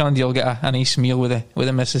 Shandy will get a nice meal with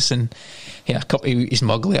the missus and a cup of his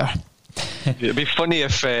mug later. It'd be funny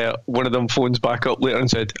if one of them phones back up later and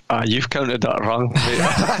said, you've counted that wrong.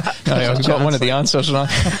 I've got one of the answers wrong.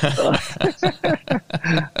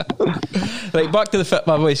 Right, back to the fit,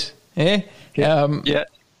 my boys. Yeah.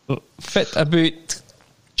 Fit about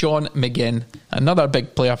John McGinn. Another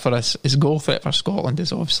big player for us. His goal threat for Scotland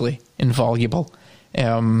is obviously invaluable.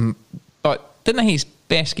 But didn't his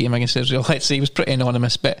best game against Israel, let's say, he was pretty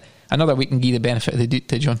anonymous, but another we can give the benefit of the doubt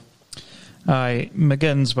to John. Aye,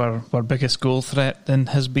 McGinn's our biggest goal threat and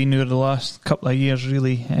has been over the last couple of years,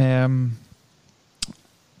 really.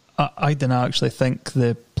 I didn't actually think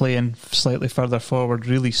the playing slightly further forward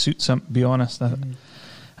really suits him, to be honest.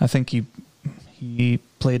 I think he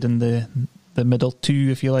played in the middle two,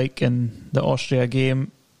 if you like, in the Austria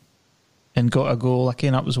game. and got a goal.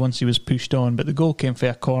 Again, that was once he was pushed on, but the goal came for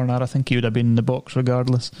a corner. I think he would have been in the box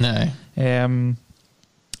regardless. No. And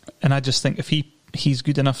I just think if he's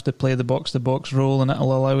good enough to play the box role, and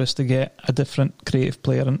it'll allow us to get a different creative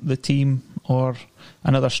player into the team or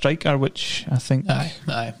another striker, which I think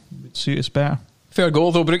would suit us better. Fair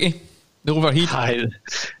goal though, Brookie. The overheat. Aye,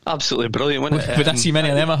 absolutely brilliant, wasn't it? Would I see many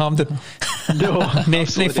of them at Hampden? No, no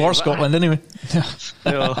for Scotland anyway.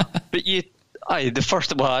 No, but the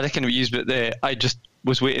first one I reckon we used, but I just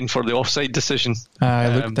was waiting for the offside decision.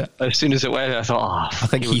 I looked at as soon as it went, I thought, I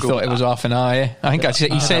think he thought it was off an eye. I think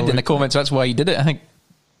he said in the comments that's why he did it. I think.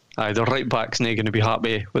 Aye, the right back's not going to be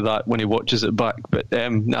happy with that when he watches it back. But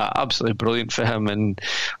absolutely brilliant for him, and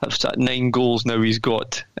that's that 9 goals now he's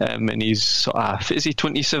got, and he's is he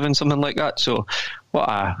 27, something like that. So what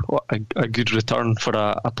a good return for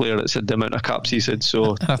a player that's had the amount of caps he's had.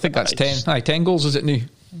 So and I think that's 10. 10 goals is it now?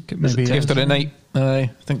 Maybe after a night. I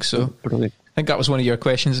think so. Brilliant. I think that was one of your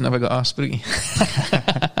questions that never got asked, Brookie.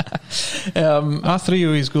 Our 3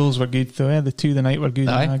 of his goals were good though. The 2 the night were good.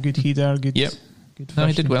 Good header. Good. Yep. No,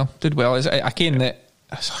 he did well. Again, that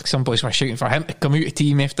some boys were shouting for him to come out of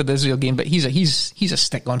team after the Israel game, but he's a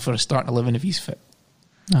stick on for a starting 11 if he's fit.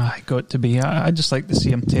 Got to be. I just like to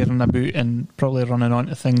see him tearing about and probably running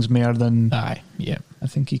onto things more than. I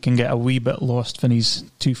think he can get a wee bit lost when he's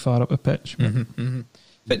too far up the pitch.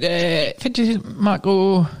 But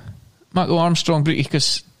Marco Armstrong, Brookie,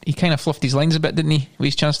 because he kind of fluffed his lines a bit, didn't he? With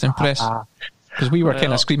his chance to impress, because we were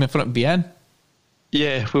kind of screaming for him to be in.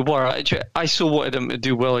 Yeah, we were. I so wanted him to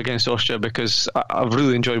do well against Austria because I've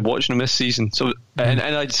really enjoyed watching him this season. So, and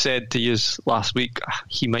I'd said to you last week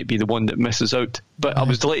he might be the one that misses out, but I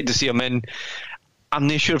was delighted to see him in. I'm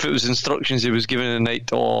not sure if it was instructions he was given in the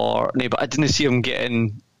night or no, but I didn't see him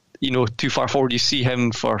getting too far forward. You see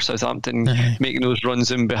him for Southampton making those runs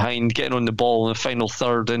in behind, getting on the ball in the final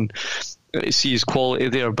third, and see his quality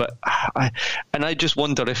there. But I just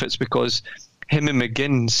wonder if it's because him and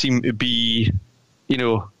McGinn seem to be.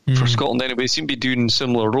 For Scotland anyway, seem to be doing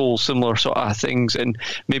similar roles, similar sort of things, and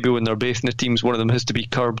maybe when they're both in the teams, one of them has to be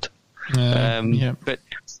curbed. But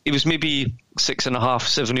it was maybe 6.5,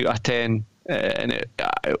 7 out of 10, and it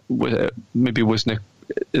maybe wasn't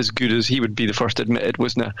as good as he would be the first to admit it,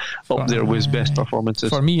 wasn't it? Up there with his best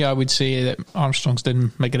performances. For me, I would say that Armstrong's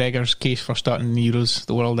done McGregor's case for starting the Euros,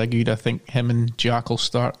 the World of Good. I think him and Jack will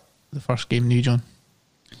start the first game new, John.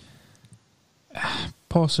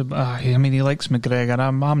 Possible. I mean, he likes McGregor.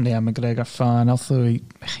 I'm not a McGregor fan, although he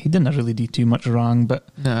didn't really do too much wrong, but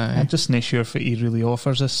I'm just not sure if he really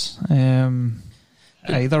offers us.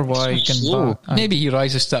 Either way, he can maybe he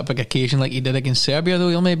rises to that big occasion like he did against Serbia, though.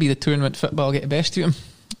 He'll maybe the tournament football get the best of him.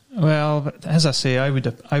 Well, but as I say, I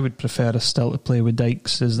would prefer us still to play with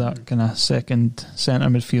Dykes as that kind of second centre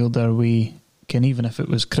midfielder. We can, even if it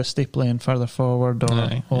was Christie playing further forward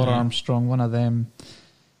or Armstrong, one of them.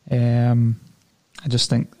 I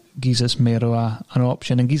just think gives us more an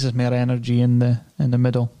option and gives us more energy in the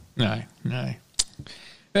middle. No.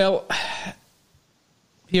 Well,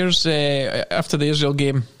 here's after the Israel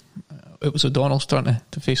game, it was O'Donnell starting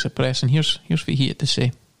to face the press, and here's what he had to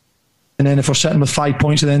say. And then if we're sitting with 5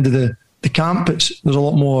 points at the end of the camp, there's a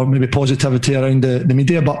lot more maybe positivity around the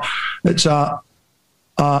media, but it's a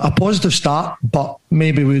positive start, but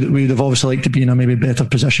maybe we'd have obviously liked to be in a maybe better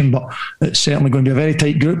position, but it's certainly going to be a very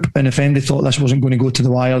tight group, and if anybody thought this wasn't going to go to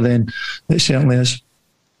the wire, then it certainly is.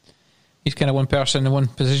 He's kind of one person in one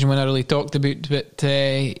position when I really talked about, but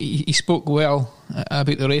he spoke well about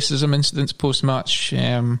the racism incidents post-match,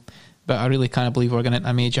 but I really can't believe we're going into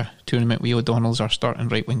a major tournament with O'Donnell's our starting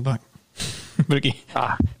right wing back. Brookie.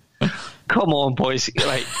 Come on, boys.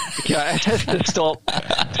 Right. Stop.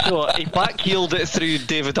 So he backheeled it through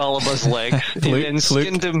David Alaba's legs. He then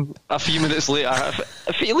skinned him a few minutes later.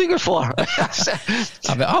 What are you looking for? But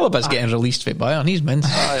Alaba's getting released for Bayern. He's mint.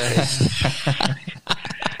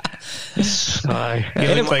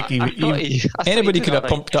 Anybody could have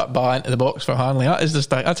pumped that ball into the box for Hanley.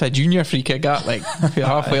 That's a junior free kick. Like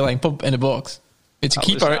halfway line, pump in the box. It's a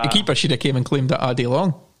keeper. The keeper should have came and claimed that all day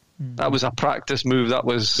long. That was a practice move. That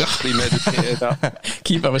was premeditated.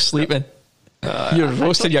 Keeper was sleeping. You're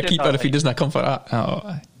roasting your keeper if he doesn't come for that.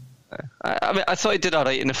 I mean, I thought he did all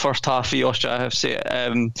right in the first half of Austria, I have to say.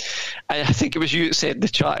 I think it was you that said in the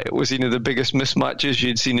chat it was the biggest mismatches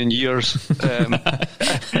you'd seen in years.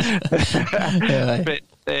 But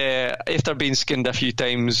after being skinned a few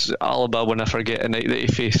times, Alaba will never forget a night that he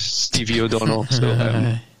faced Stevie O'Donnell. So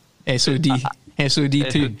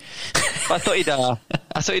SOD2. I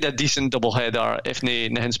thought he'd a decent double header, if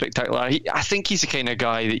nothing spectacular. I think he's the kind of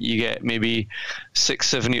guy that you get maybe 6,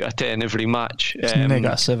 7 out of 10 every match. They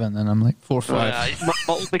got a 7, and I'm like 4 or 5. My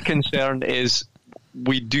only concern is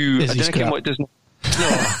we do. Is I he don't think scrap? what doesn't.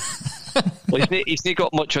 No. Well, he's not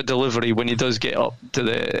got much of a delivery when he does get up to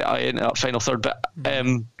the final third. But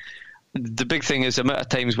the big thing is the amount of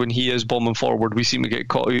times when he is bombing forward, we seem to get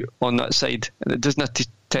caught out on that side, and it doesn't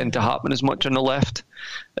tend to happen as much on the left.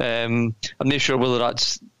 I'm not sure whether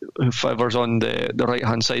that's whoever's on the right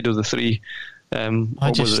hand side of the three, or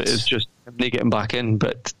whether it is just they getting back in.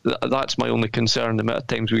 But that's my only concern, the amount of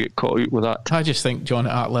times we get caught out with that. I just think John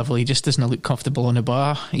at that level, he just doesn't look comfortable on the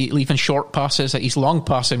bar. Even short passes, like his long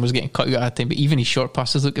passing was getting cut out at the time, but even his short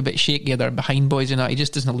passes look a bit shaky. They're behind boys and that. He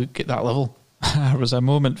just doesn't look at that level. There was a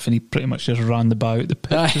moment when he pretty much just ran the ball out the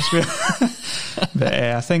pitch as well. But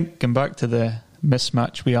I think, going back to the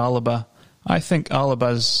mismatch with Alaba, I think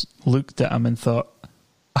Alaba's looked at him and thought,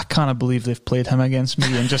 I can't believe they've played him against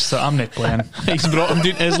me, and just thought, I'm not playing. He's brought him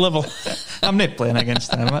down to his level. I'm not playing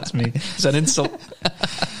against him, that's me. It's an insult.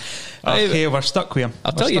 Okay, we're stuck with him.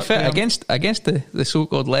 I'll tell you, against the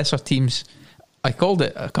so-called lesser teams, I called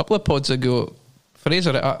it a couple of pods ago,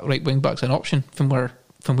 Fraser at right wing back's an option from we're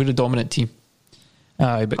a dominant team.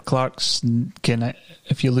 Aye, but Clark's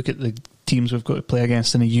if you look at the teams we've got to play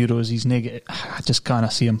against in the Euros, he's negative. I just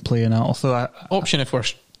can't see him playing out. Although option if we're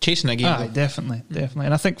chasing a game. Aye, definitely.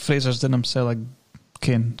 And I think Fraser's done himself a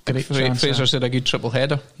great chance. Fraser's did a good triple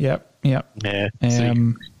header. Yep. Yeah.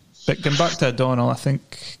 But going back to O'Donnell, I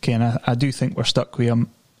think I do think we're stuck with him.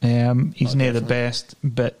 He's not the best,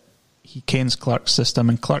 but he kens Clark's system,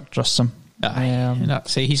 and Clark trusts him.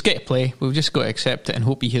 He's got to play. We've just got to accept it and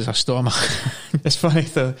hope he has a stormer. It's funny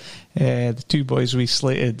though, the two boys we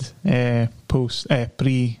slated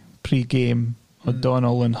pre-game,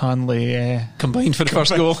 O'Donnell and Hanley combined for the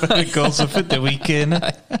first goal. Goals of the weekend.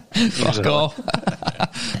 Fuck off.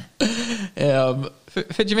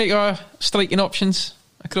 Did you make our striking options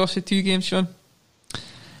across the two games, Sean?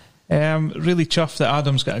 Really chuffed that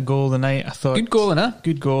Adams got a goal tonight. I thought good goal, innit?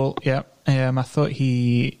 Good goal. Yeah. I thought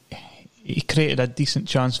he created a decent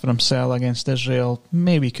chance for himself against Israel.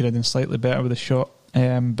 Maybe he could have done slightly better with a shot,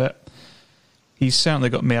 but he's certainly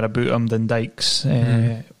got more about him than Dykes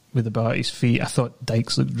with the ball at his feet. I thought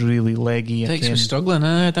Dykes looked really leggy. Dykes was struggling.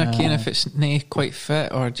 I don't care if it's not quite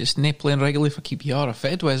fit or just not playing regularly for QPR or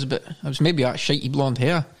Fedwes, but it was maybe that shitey blonde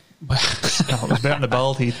hair. It was better than the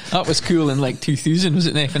bald head. That was cool in like 2000, was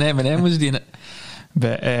it? If an Eminem was doing it.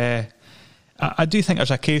 But I do think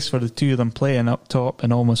there's a case for the two of them playing up top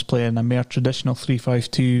and almost playing a more traditional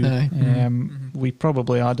 3-5-2. We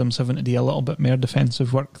probably Adams having to do a little bit more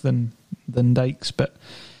defensive work than Dykes, but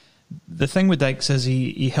the thing with Dykes is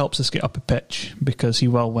he helps us get up a pitch because he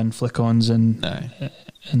will win flick-ons and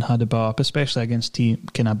had a bar up, especially against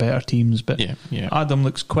kind of better teams. But Adam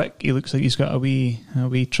looks quick. He looks like he's got a wee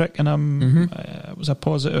trick in him. It was a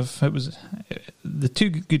positive. It was the two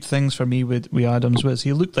good things for me with Adams was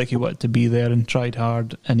he looked like he wanted to be there and tried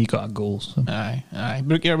hard, and he got a goal. So. Aye.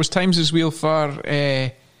 Brooke, there was times as well for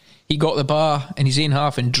he got the bar in his own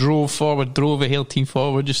half and drove the whole team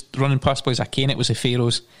forward, just running past boys. I can't. It was the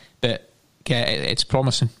Pharaohs, but it's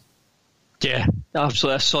promising. Yeah,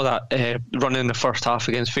 absolutely. I saw that run in the first half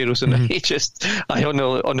against Pharaohs, and he just on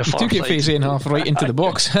the far took it for his own half right into the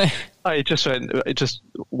box. I just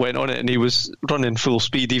went on it, and he was running full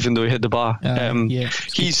speed, even though he hit the bar.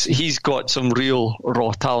 He's got some real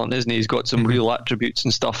raw talent, isn't he? He's got some real attributes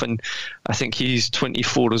and stuff, and I think he's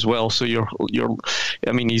 24 as well. So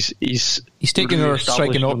I mean, he's taking really our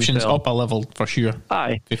striking options himself up a level for sure.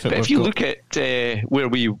 Aye, but if you look at where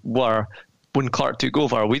we were when Clark took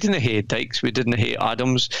over, we didn't hate Dykes, we didn't hate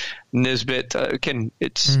Adams, Nisbet. We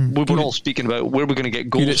were all speaking about where we're going to get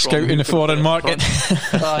goals good at scouting the foreign market.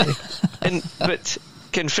 But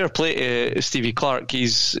fair play to Stevie Clark.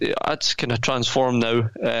 That's kind of transformed now.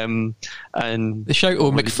 And the shout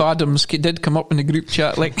out McFadams did come up in the group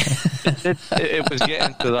chat, like it was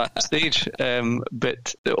getting to that stage.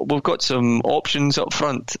 But we've got some options up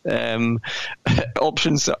front.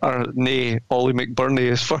 Options that are nay Ollie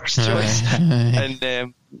McBurney as first choice,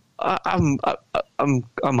 and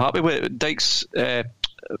I'm happy with it. Dykes.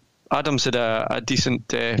 Adams had a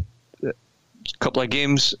decent couple of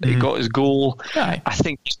games. He got his goal. Aye. I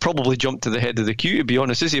think he's probably jumped to the head of the queue, to be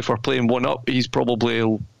honest. Is he? If we're playing one up, he's probably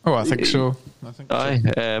I think so. I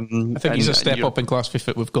think he's a step up in class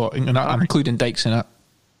FIFA we've got, and I'm including Dykes in that.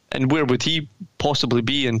 And where would he possibly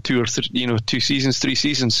be in 2 or 3, 2 seasons, 3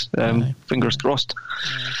 seasons? Fingers crossed.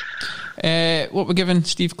 What we're giving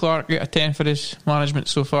Steve Clark out of 10 for his management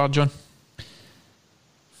so far, John?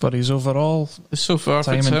 for his overall so far.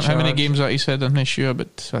 Time in How many charge. games that he said? I'm not sure,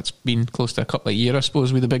 but that's been close to a couple of years, I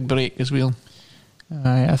suppose, with the big break as well.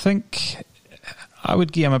 I think I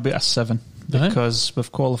would give him about a 7 because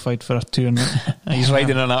we've qualified for a tournament. He's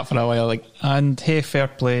riding on that for a while. And hey, fair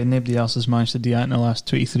play, nobody else has managed to do that in the last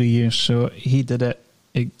 23 years, so he did it.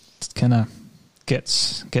 It kind of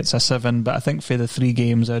gets a 7, but I think for the 3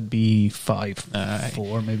 games I'd be 5,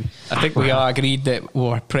 4 maybe. I think we all agreed that we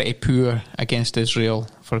were pretty poor against Israel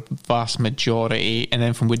for the vast majority, and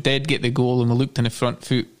then when we did get the goal and we looked in the front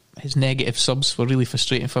foot, his negative subs were really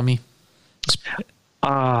frustrating for me.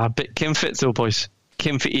 But Kim Fit though, boys.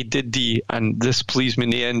 Kim Fit, he did and this pleased me in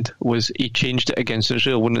the end, was he changed it against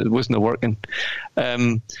Israel when it wasn't working.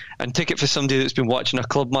 And take it for somebody that's been watching a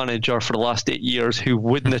club manager for the last 8 years who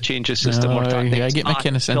wouldn't have changed his system or tactics. I get my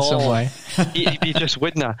kind of sense some way. he just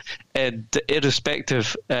wouldn't have,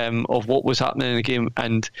 irrespective of what was happening in the game.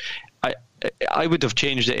 And I would have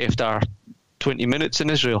changed it after 20 minutes in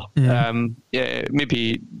Israel.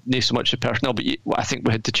 Maybe not so much the personnel, but I think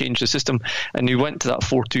we had to change the system. And we went to that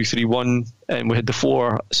 4-2-3-1, and we had the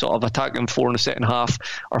 4 sort of attacking 4 in the second half.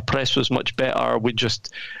 Our press was much better. We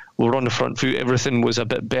were on the front foot. Everything was a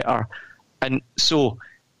bit better. And so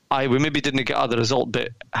we maybe didn't get the result, but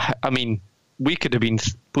I mean, we could have been.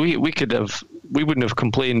 We wouldn't have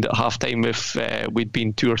complained at half time if we'd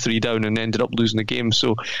been 2 or 3 down and ended up losing the game.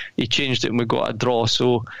 So he changed it and we got a draw.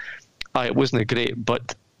 So it wasn't great,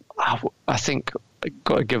 but I think I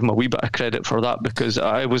got to give him a wee bit of credit for that, because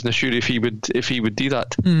I wasn't sure if he would do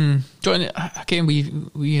that. John, again,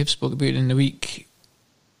 we have spoken about it in the week.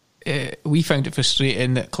 We found it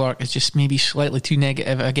frustrating that Clark is just maybe slightly too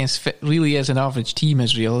negative against Fit. Really is an average team,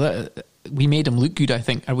 Israel. We made them look good, I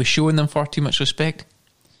think. Are we showing them far too much respect?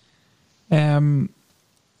 Aye,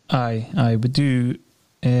 we do.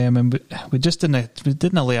 And we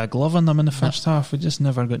didn't lay a glove on them in the first half. We just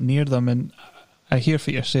never got near them. And I hear what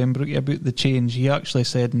you're saying, Brookie, about the change. He actually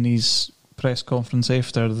said in his press conference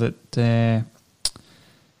after that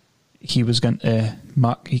he was going to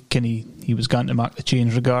mark. He was going to mark the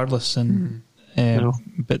change regardless, and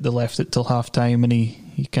but they left it till half time, and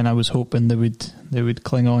he kind of was hoping they would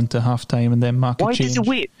cling on to half time and then mark a change.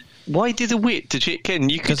 Why did they wait to check in?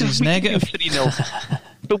 Because he's negative. 3-0.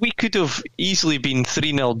 But we could have easily been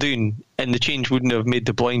 3-0 down, and the change wouldn't have made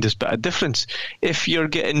the blindest bit of difference. If you're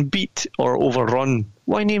getting beat or overrun,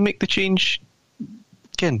 why not make the change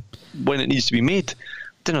again when it needs to be made?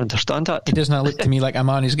 Didn't understand that. It doesn't look to me like a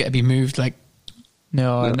man who's got to be moved.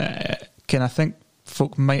 No, and I think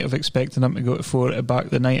folk might have expected him to go to 4 at the back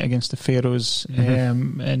the night against the Pharaohs,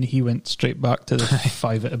 and he went straight back to the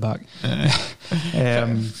 5 at the back.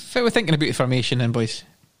 If we're thinking about the formation then, boys,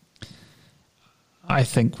 I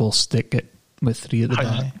think we'll stick it with 3 at the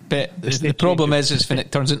back. But the problem is when it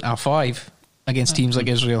turns into a 5 against teams like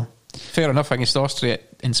Israel. Fair enough against Austria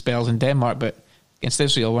in spells in Denmark, but against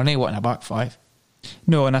Israel we're not wanting a back 5.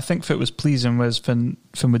 No, and I think what was pleasing was when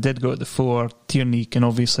we did go to the 4, Tierney can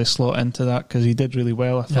obviously slot into that because he did really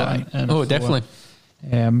well, I thought. Definitely.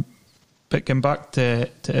 But going back to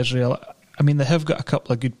Israel, I mean, they have got a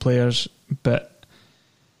couple of good players, but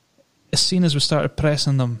as soon as we started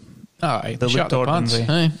pressing them, they looked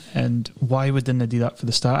ordinary. And why wouldn't they do that for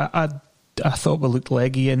the start? I thought we looked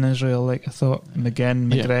leggy in Israel. I thought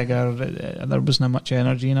McGinn, McGregor, there wasn't much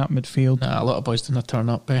energy in that midfield. A lot of boys didn't turn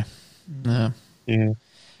up there. No. Yeah.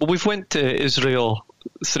 Well, we've went to Israel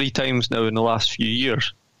 3 times now in the last few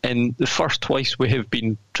years, and the first twice we have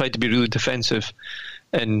been tried to be really defensive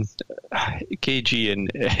and cagey,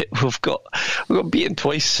 and we've got beaten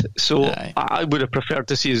twice. So I would have preferred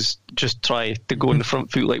to see us just try to go in the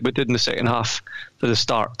front foot like we did in the second half for the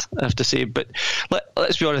start, I have to say. But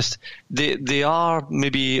let's be honest, they are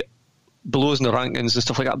maybe below us in the rankings and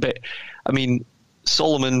stuff like that. But I mean,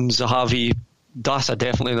 Solomon, Zahavi, Dasa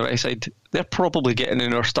definitely on the right side. They're probably getting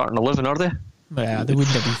in our starting 11, are they? Yeah, they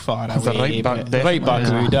wouldn't be far away. The right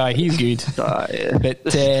back, he's good.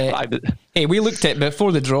 But hey, we looked at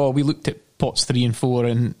before the draw. We looked at pots 3 and 4,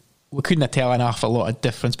 and we couldn't tell an awful lot of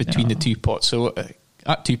difference between the 2 pots. So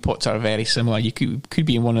that 2 pots are very similar. You could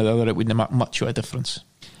be in one or the other. It wouldn't make much of a difference.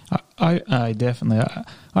 I definitely.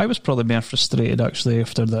 I was probably more frustrated actually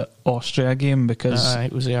after the Austria game because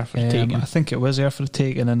it was there for the taking. I think it was there for the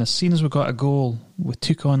taking, and as soon as we got a goal, we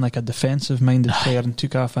took on like a defensive-minded player and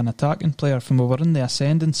took off an attacking player from we were in the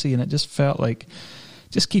ascendancy, and it just felt like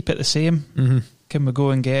just keep it the same. Mm-hmm. Can we go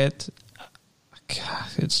and get?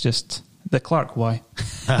 It's just the Clark why.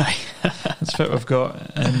 That's what we've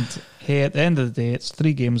got, and hey, at the end of the day, it's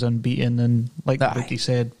 3 games unbeaten, and like Ricky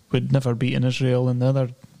said, we'd never beaten Israel in the other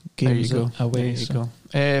games away. There you go.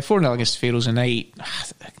 4-0 against Pharaohs tonight.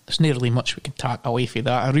 there's not really much we can take away from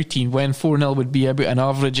that. A routine win, 4-0 would be about an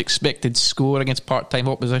average expected score against part-time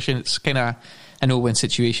opposition. It's kind of a no-win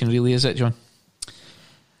situation, really, is it, John?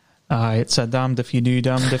 Aye, it's a damned if you do,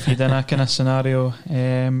 damned if you didn't kind of scenario.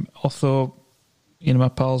 Although, you know, my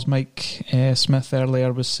pals Mike Smith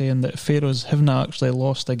earlier was saying that Pharaohs haven't actually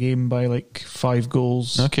lost a game by like 5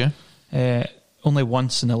 goals. Okay. Only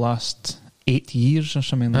once in the last 8 years or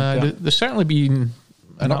something like that. There's certainly been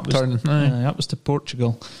an upturn. That was to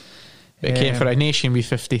Portugal. It came for a nation with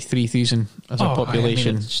 53,000 as a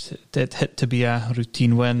population. It hit to be a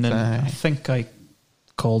routine win, and I think I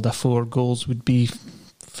called a 4 goals would be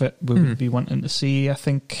fit. We would be wanting to see. I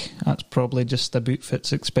think that's probably just about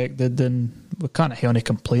fit's expected, and we can't have any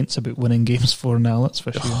complaints about winning games 4-0. That's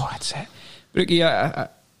for sure. Oh, that's it. Brookie, I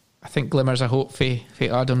think glimmers of hope for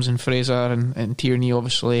Adams and Fraser and Tierney,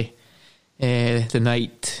 obviously, the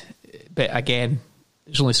night. But again,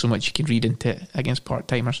 there's only so much you can read into it against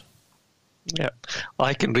part-timers. Yeah,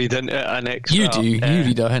 I can read into an extra. You do. You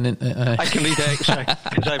read a hint into it. I can read extra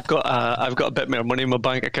because I've got a bit more money in my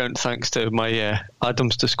bank account thanks to my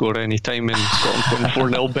Adams to score any time in Scotland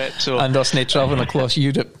 4-0 bet. So and us not travelling across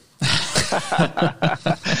Europe.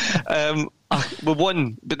 We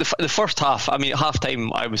won, but the first half. I mean, at half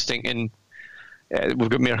time, I was thinking. We've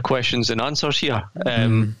got more questions than answers here.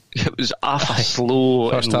 It was awful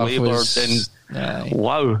slow and laboured, and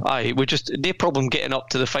wow, we just no problem getting up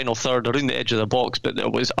to the final third around the edge of the box. But there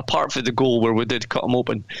was, apart from the goal where we did cut them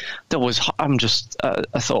open, there was. I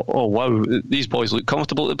thought, oh wow, these boys look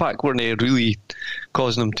comfortable at the back. Weren't they really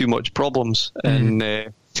causing them too much problems?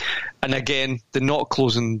 And again, the not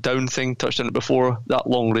closing down thing, touched on it before, that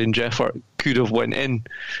long range effort could have went in.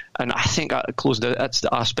 And I think that's the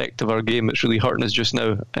aspect of our game that's really hurting us just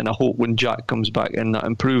now. And I hope when Jack comes back in that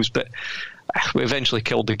improves. But we eventually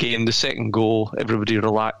killed the game. The second goal, everybody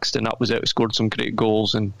relaxed, and that was it. We scored some great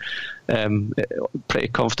goals and pretty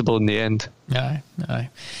comfortable in the end. Aye.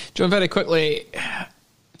 John, very quickly, have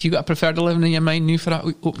you got a preferred 11 in your mind now for that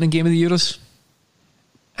opening game of the Euros?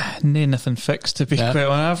 No, nothing fixed, to be quite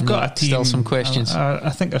honest. I've got a team. Still some questions. I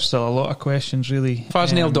think there's still a lot of questions, really. As far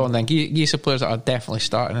as nailed on, then, give some players that are definitely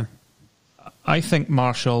starting. I think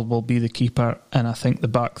Marshall will be the keeper, and I think the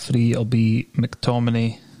back three will be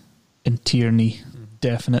McTominay and Tierney,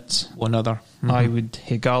 definite. One other. I would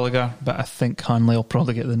have Gallagher, but I think Hanley will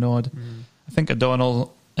probably get the nod. I think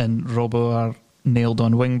O'Donnell and Robbo are nailed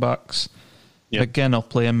on wing backs. Yep. Again, I'll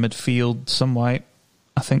play in midfield somewhat.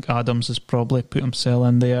 I think Adams has probably put himself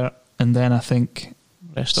in there, and then I think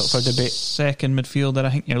rest up for debate. Second midfielder, I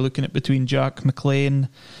think you're looking at between Jack McLean,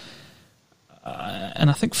 and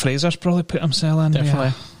I think Fraser's probably put himself in.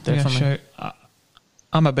 Definitely.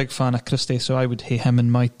 I'm a big fan of Christie, so I would hate him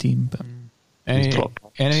in my team. But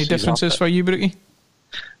any differences for you, Brookie?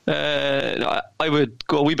 I would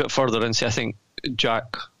go a wee bit further and say I think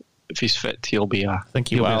Jack, if he's fit, he'll be a. I think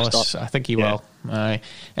he will. I think he will. Aye.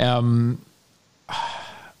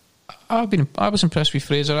 I was impressed with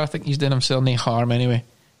Fraser. I think he's done himself no harm anyway.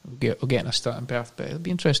 We'll get in a starting berth, but it'll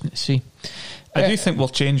be interesting to see. I do think we'll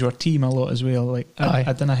change our team a lot as well. Like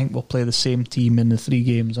I don't think we'll play the same team in the 3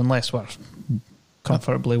 games unless we're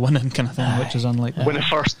comfortably winning, kind of thing, which is unlikely. Win the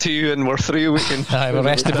first 2 and we're through. We can. We'll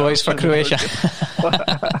rest the boys for Croatia.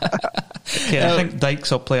 I think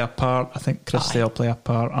Dykes will play a part. I think Christie will play a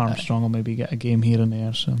part. Armstrong will maybe get a game here and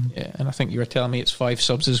there. So and I think you were telling me it's 5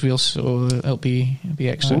 subs as well, so it'll be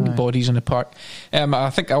extra bodies in the park. I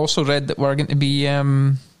think I also read that we're going to be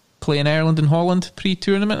playing Ireland and Holland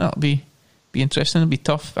pre-tournament. That'll be interesting. It'll be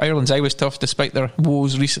tough. Ireland's always tough despite their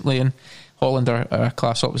woes recently, and Holland are a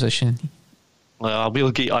class opposition.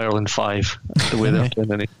 We'll get Ireland 5 the way they're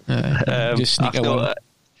playing it. Just sneak along.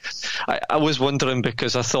 I was wondering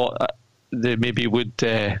because I thought they maybe would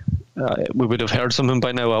we would have heard something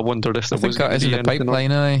by now. I wondered if there was. I think that is in the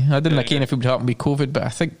pipeline. I didn't care if it would happen with COVID, but I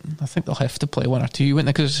think they'll have to play 1 or 2, wouldn't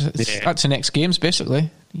they? Because that's the next games basically.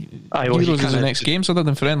 Euros is the next games other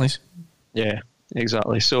than friendlies. Yeah,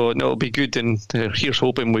 exactly. So no, it'll be good, and here's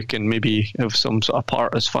hoping we can maybe have some sort of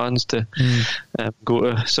part as fans to go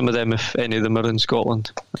to some of them if any of them are in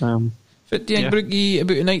Scotland. But Brookie,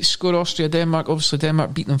 about the night score, Austria-Denmark. Obviously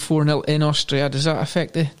Denmark beat them 4-0 in Austria. Does that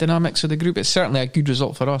affect the dynamics of the group? It's certainly a good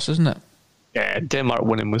result for us, isn't it? Yeah, Denmark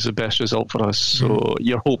winning was the best result for us, so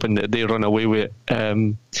you're hoping that they run away with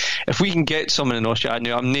it. If we can get someone in Austria, I'm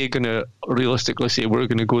not going to realistically say we're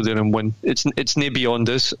going to go there and win. It's not beyond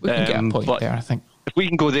us. We can get a point there, I think. If we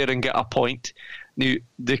can go there and get a point. Now,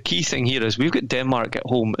 the key thing here is we've got Denmark at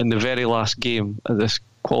home in the very last game of this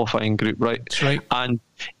qualifying group, right? That's right. And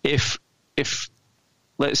if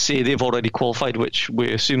let's say they've already qualified, which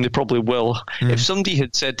we assume they probably will. If somebody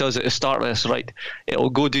had said to us at the start of this, right, it'll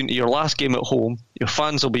go down to your last game at home, your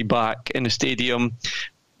fans will be back in the stadium,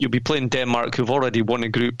 you'll be playing Denmark, who've already won a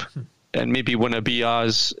group, and maybe win a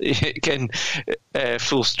BAs again,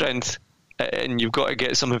 full strength, and you've got to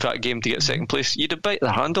get some of that game to get second place, you'd have bite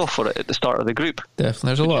their hand off for it at the start of the group. Definitely,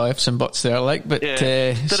 there's a lot of ifs and buts there, but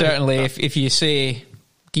certainly if you say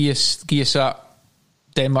give us up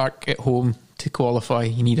Denmark at home to qualify,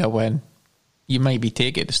 you need a win, you might be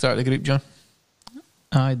taking it to start the group, John.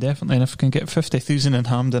 Aye, definitely, and if we can get 50,000 in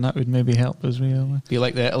Hampden, that would maybe help as well. Be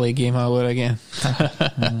like the Italy game all over again.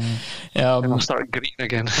 I'll start greeting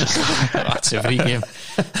again. That's every game.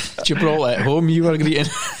 Gibraltar at home, you were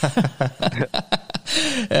greeting.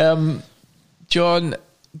 John,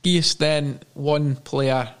 give us then one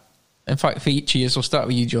player, in fact for each of you, we'll start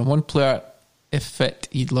with you, John, one player, if fit,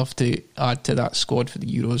 you'd love to add to that squad for the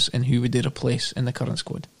Euros, and who would they replace in the current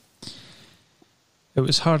squad? It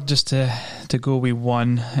was hard just to go with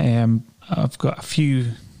one. I've got a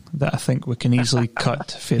few that I think we can easily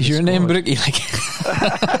cut. Is your name Brookie?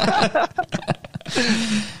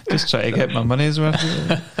 Just try to get my money's worth.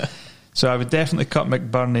 So I would definitely cut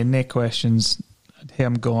McBurney, no questions. I'd have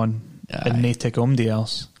him gone and no take somebody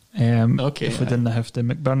else. If we didn't have to.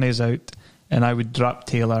 McBurney's out, and I would drop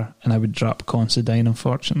Taylor and I would drop Considine,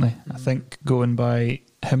 unfortunately. I think going by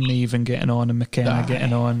him not even getting on and McKenna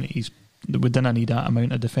getting on, we didn't need that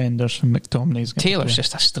amount of defenders from McTominay's. Taylor's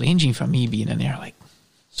just a stranging for me being in there.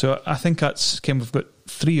 So I think that's we've got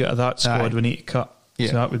 3 out of that squad we need to cut.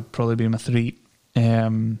 So that would probably be my 3.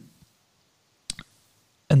 And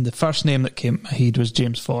the first name that came to my head was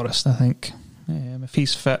James Forrest, I think. If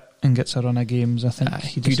he's fit and gets a run of games, I think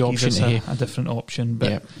he'd give us a different option.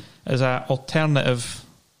 But as an alternative,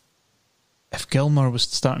 if Gilmour was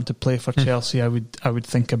starting to play for Chelsea, I would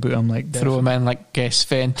think about him like throw him in like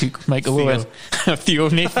Sven took Michael Owen. Theo,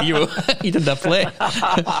 he didn't play.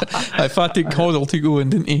 Fatik Hoddle took Owen,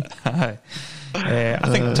 didn't he? I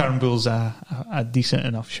think Turnbull's a decent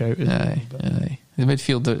enough shout. Aye. The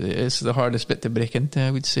midfield is the hardest bit to break into,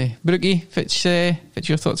 I would say. Brookie, Fitch,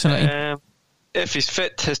 your thoughts on it? If he's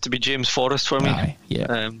fit, it has to be James Forrest for me. Aye,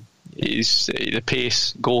 he's the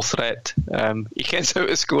pace, goal threat. He gets out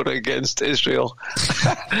a score against Israel.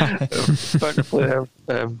 Bound to play him.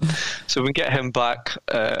 So we get him back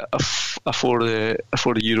for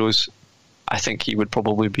the Euros. I think he would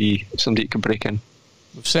probably be somebody that could break in.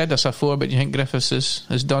 We've said this before, but do you think Griffiths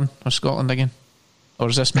is done for Scotland again? Or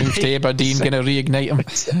is this move to Aberdeen going to reignite him?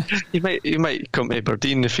 He might come to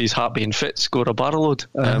Aberdeen if he's happy and fit, score a barrel load.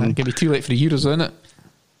 It can be too late for the Euros, isn't it?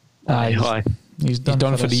 Aye. He's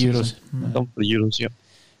done for the Euros. Done for the Euros, yeah.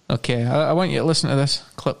 Okay, I want you to listen to this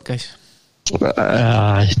clip, guys.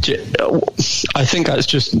 I think that's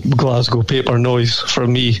just Glasgow paper noise for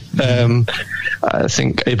me. I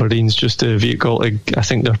think Aberdeen's just a vehicle. I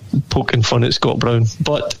think they're poking fun at Scott Brown,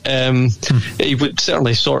 but he would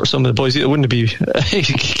certainly sort some of the boys. It wouldn't be he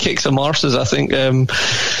kicks some arses, I think.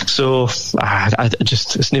 So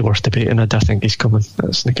it's no worth debating. I think he's coming.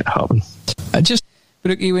 That's not going to happen.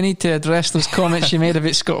 Brookie, we need to address those comments you made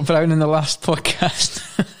about Scott Brown in the last podcast.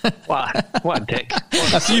 What a dick.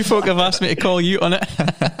 A few folk have asked me to call you on it.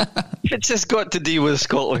 It's just got to deal with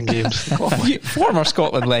Scotland games. Former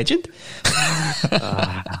Scotland legend.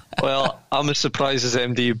 Well, I'm as surprised as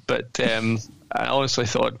MD, but I honestly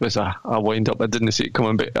thought it was a wind-up. I didn't see it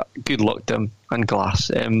coming, but good luck to him and Glass.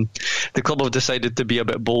 The club have decided to be a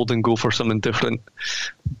bit bold and go for something different.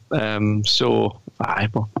 The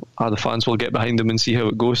fans will get behind them and see how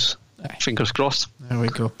it goes. Fingers crossed. There we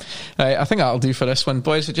go. I think that'll do for this one,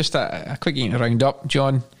 boys. Just a quick to round up.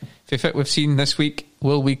 John, if you fit, we've seen this week,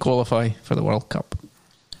 will we qualify for the World Cup?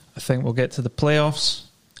 I think we'll get to the playoffs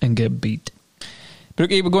and get beat.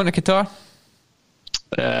 Brookie, we're going to Qatar?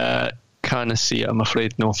 Can't see it, I'm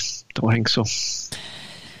afraid. No, don't think so.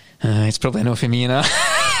 It's probably no for me now.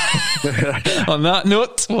 On that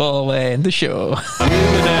note, we'll end the show. We've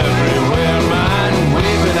been everywhere, man.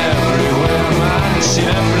 We've been everywhere, man. Seen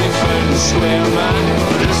every foot and square,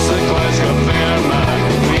 man. This is the Glasgow Fair,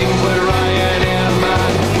 man. We've Ryanair,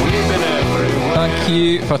 man. We've been everywhere. Thank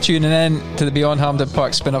you for tuning in to the Beyond Hampden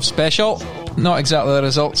Park spin-off special. Not exactly the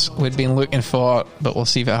results we'd been looking for, but we'll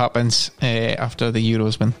see if it happens after the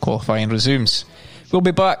Euros when qualifying resumes. We'll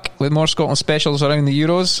be back with more Scotland specials around the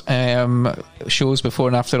Euros, shows before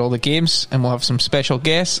and after all the games, and we'll have some special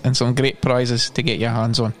guests and some great prizes to get your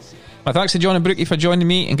hands on. My thanks to John and Brookie for joining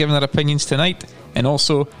me and giving their opinions tonight, and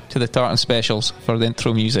also to the Tartan Specials for the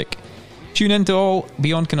intro music. Tune in to all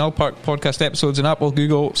Beyond Canal Park podcast episodes on Apple,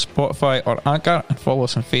 Google, Spotify or Anchor, and follow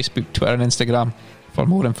us on Facebook, Twitter and Instagram for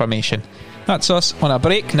more information. That's us on a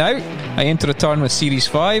break now. I aim to return with Series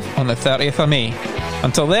 5 on the 30th of May.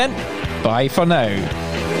 Until then, bye for now.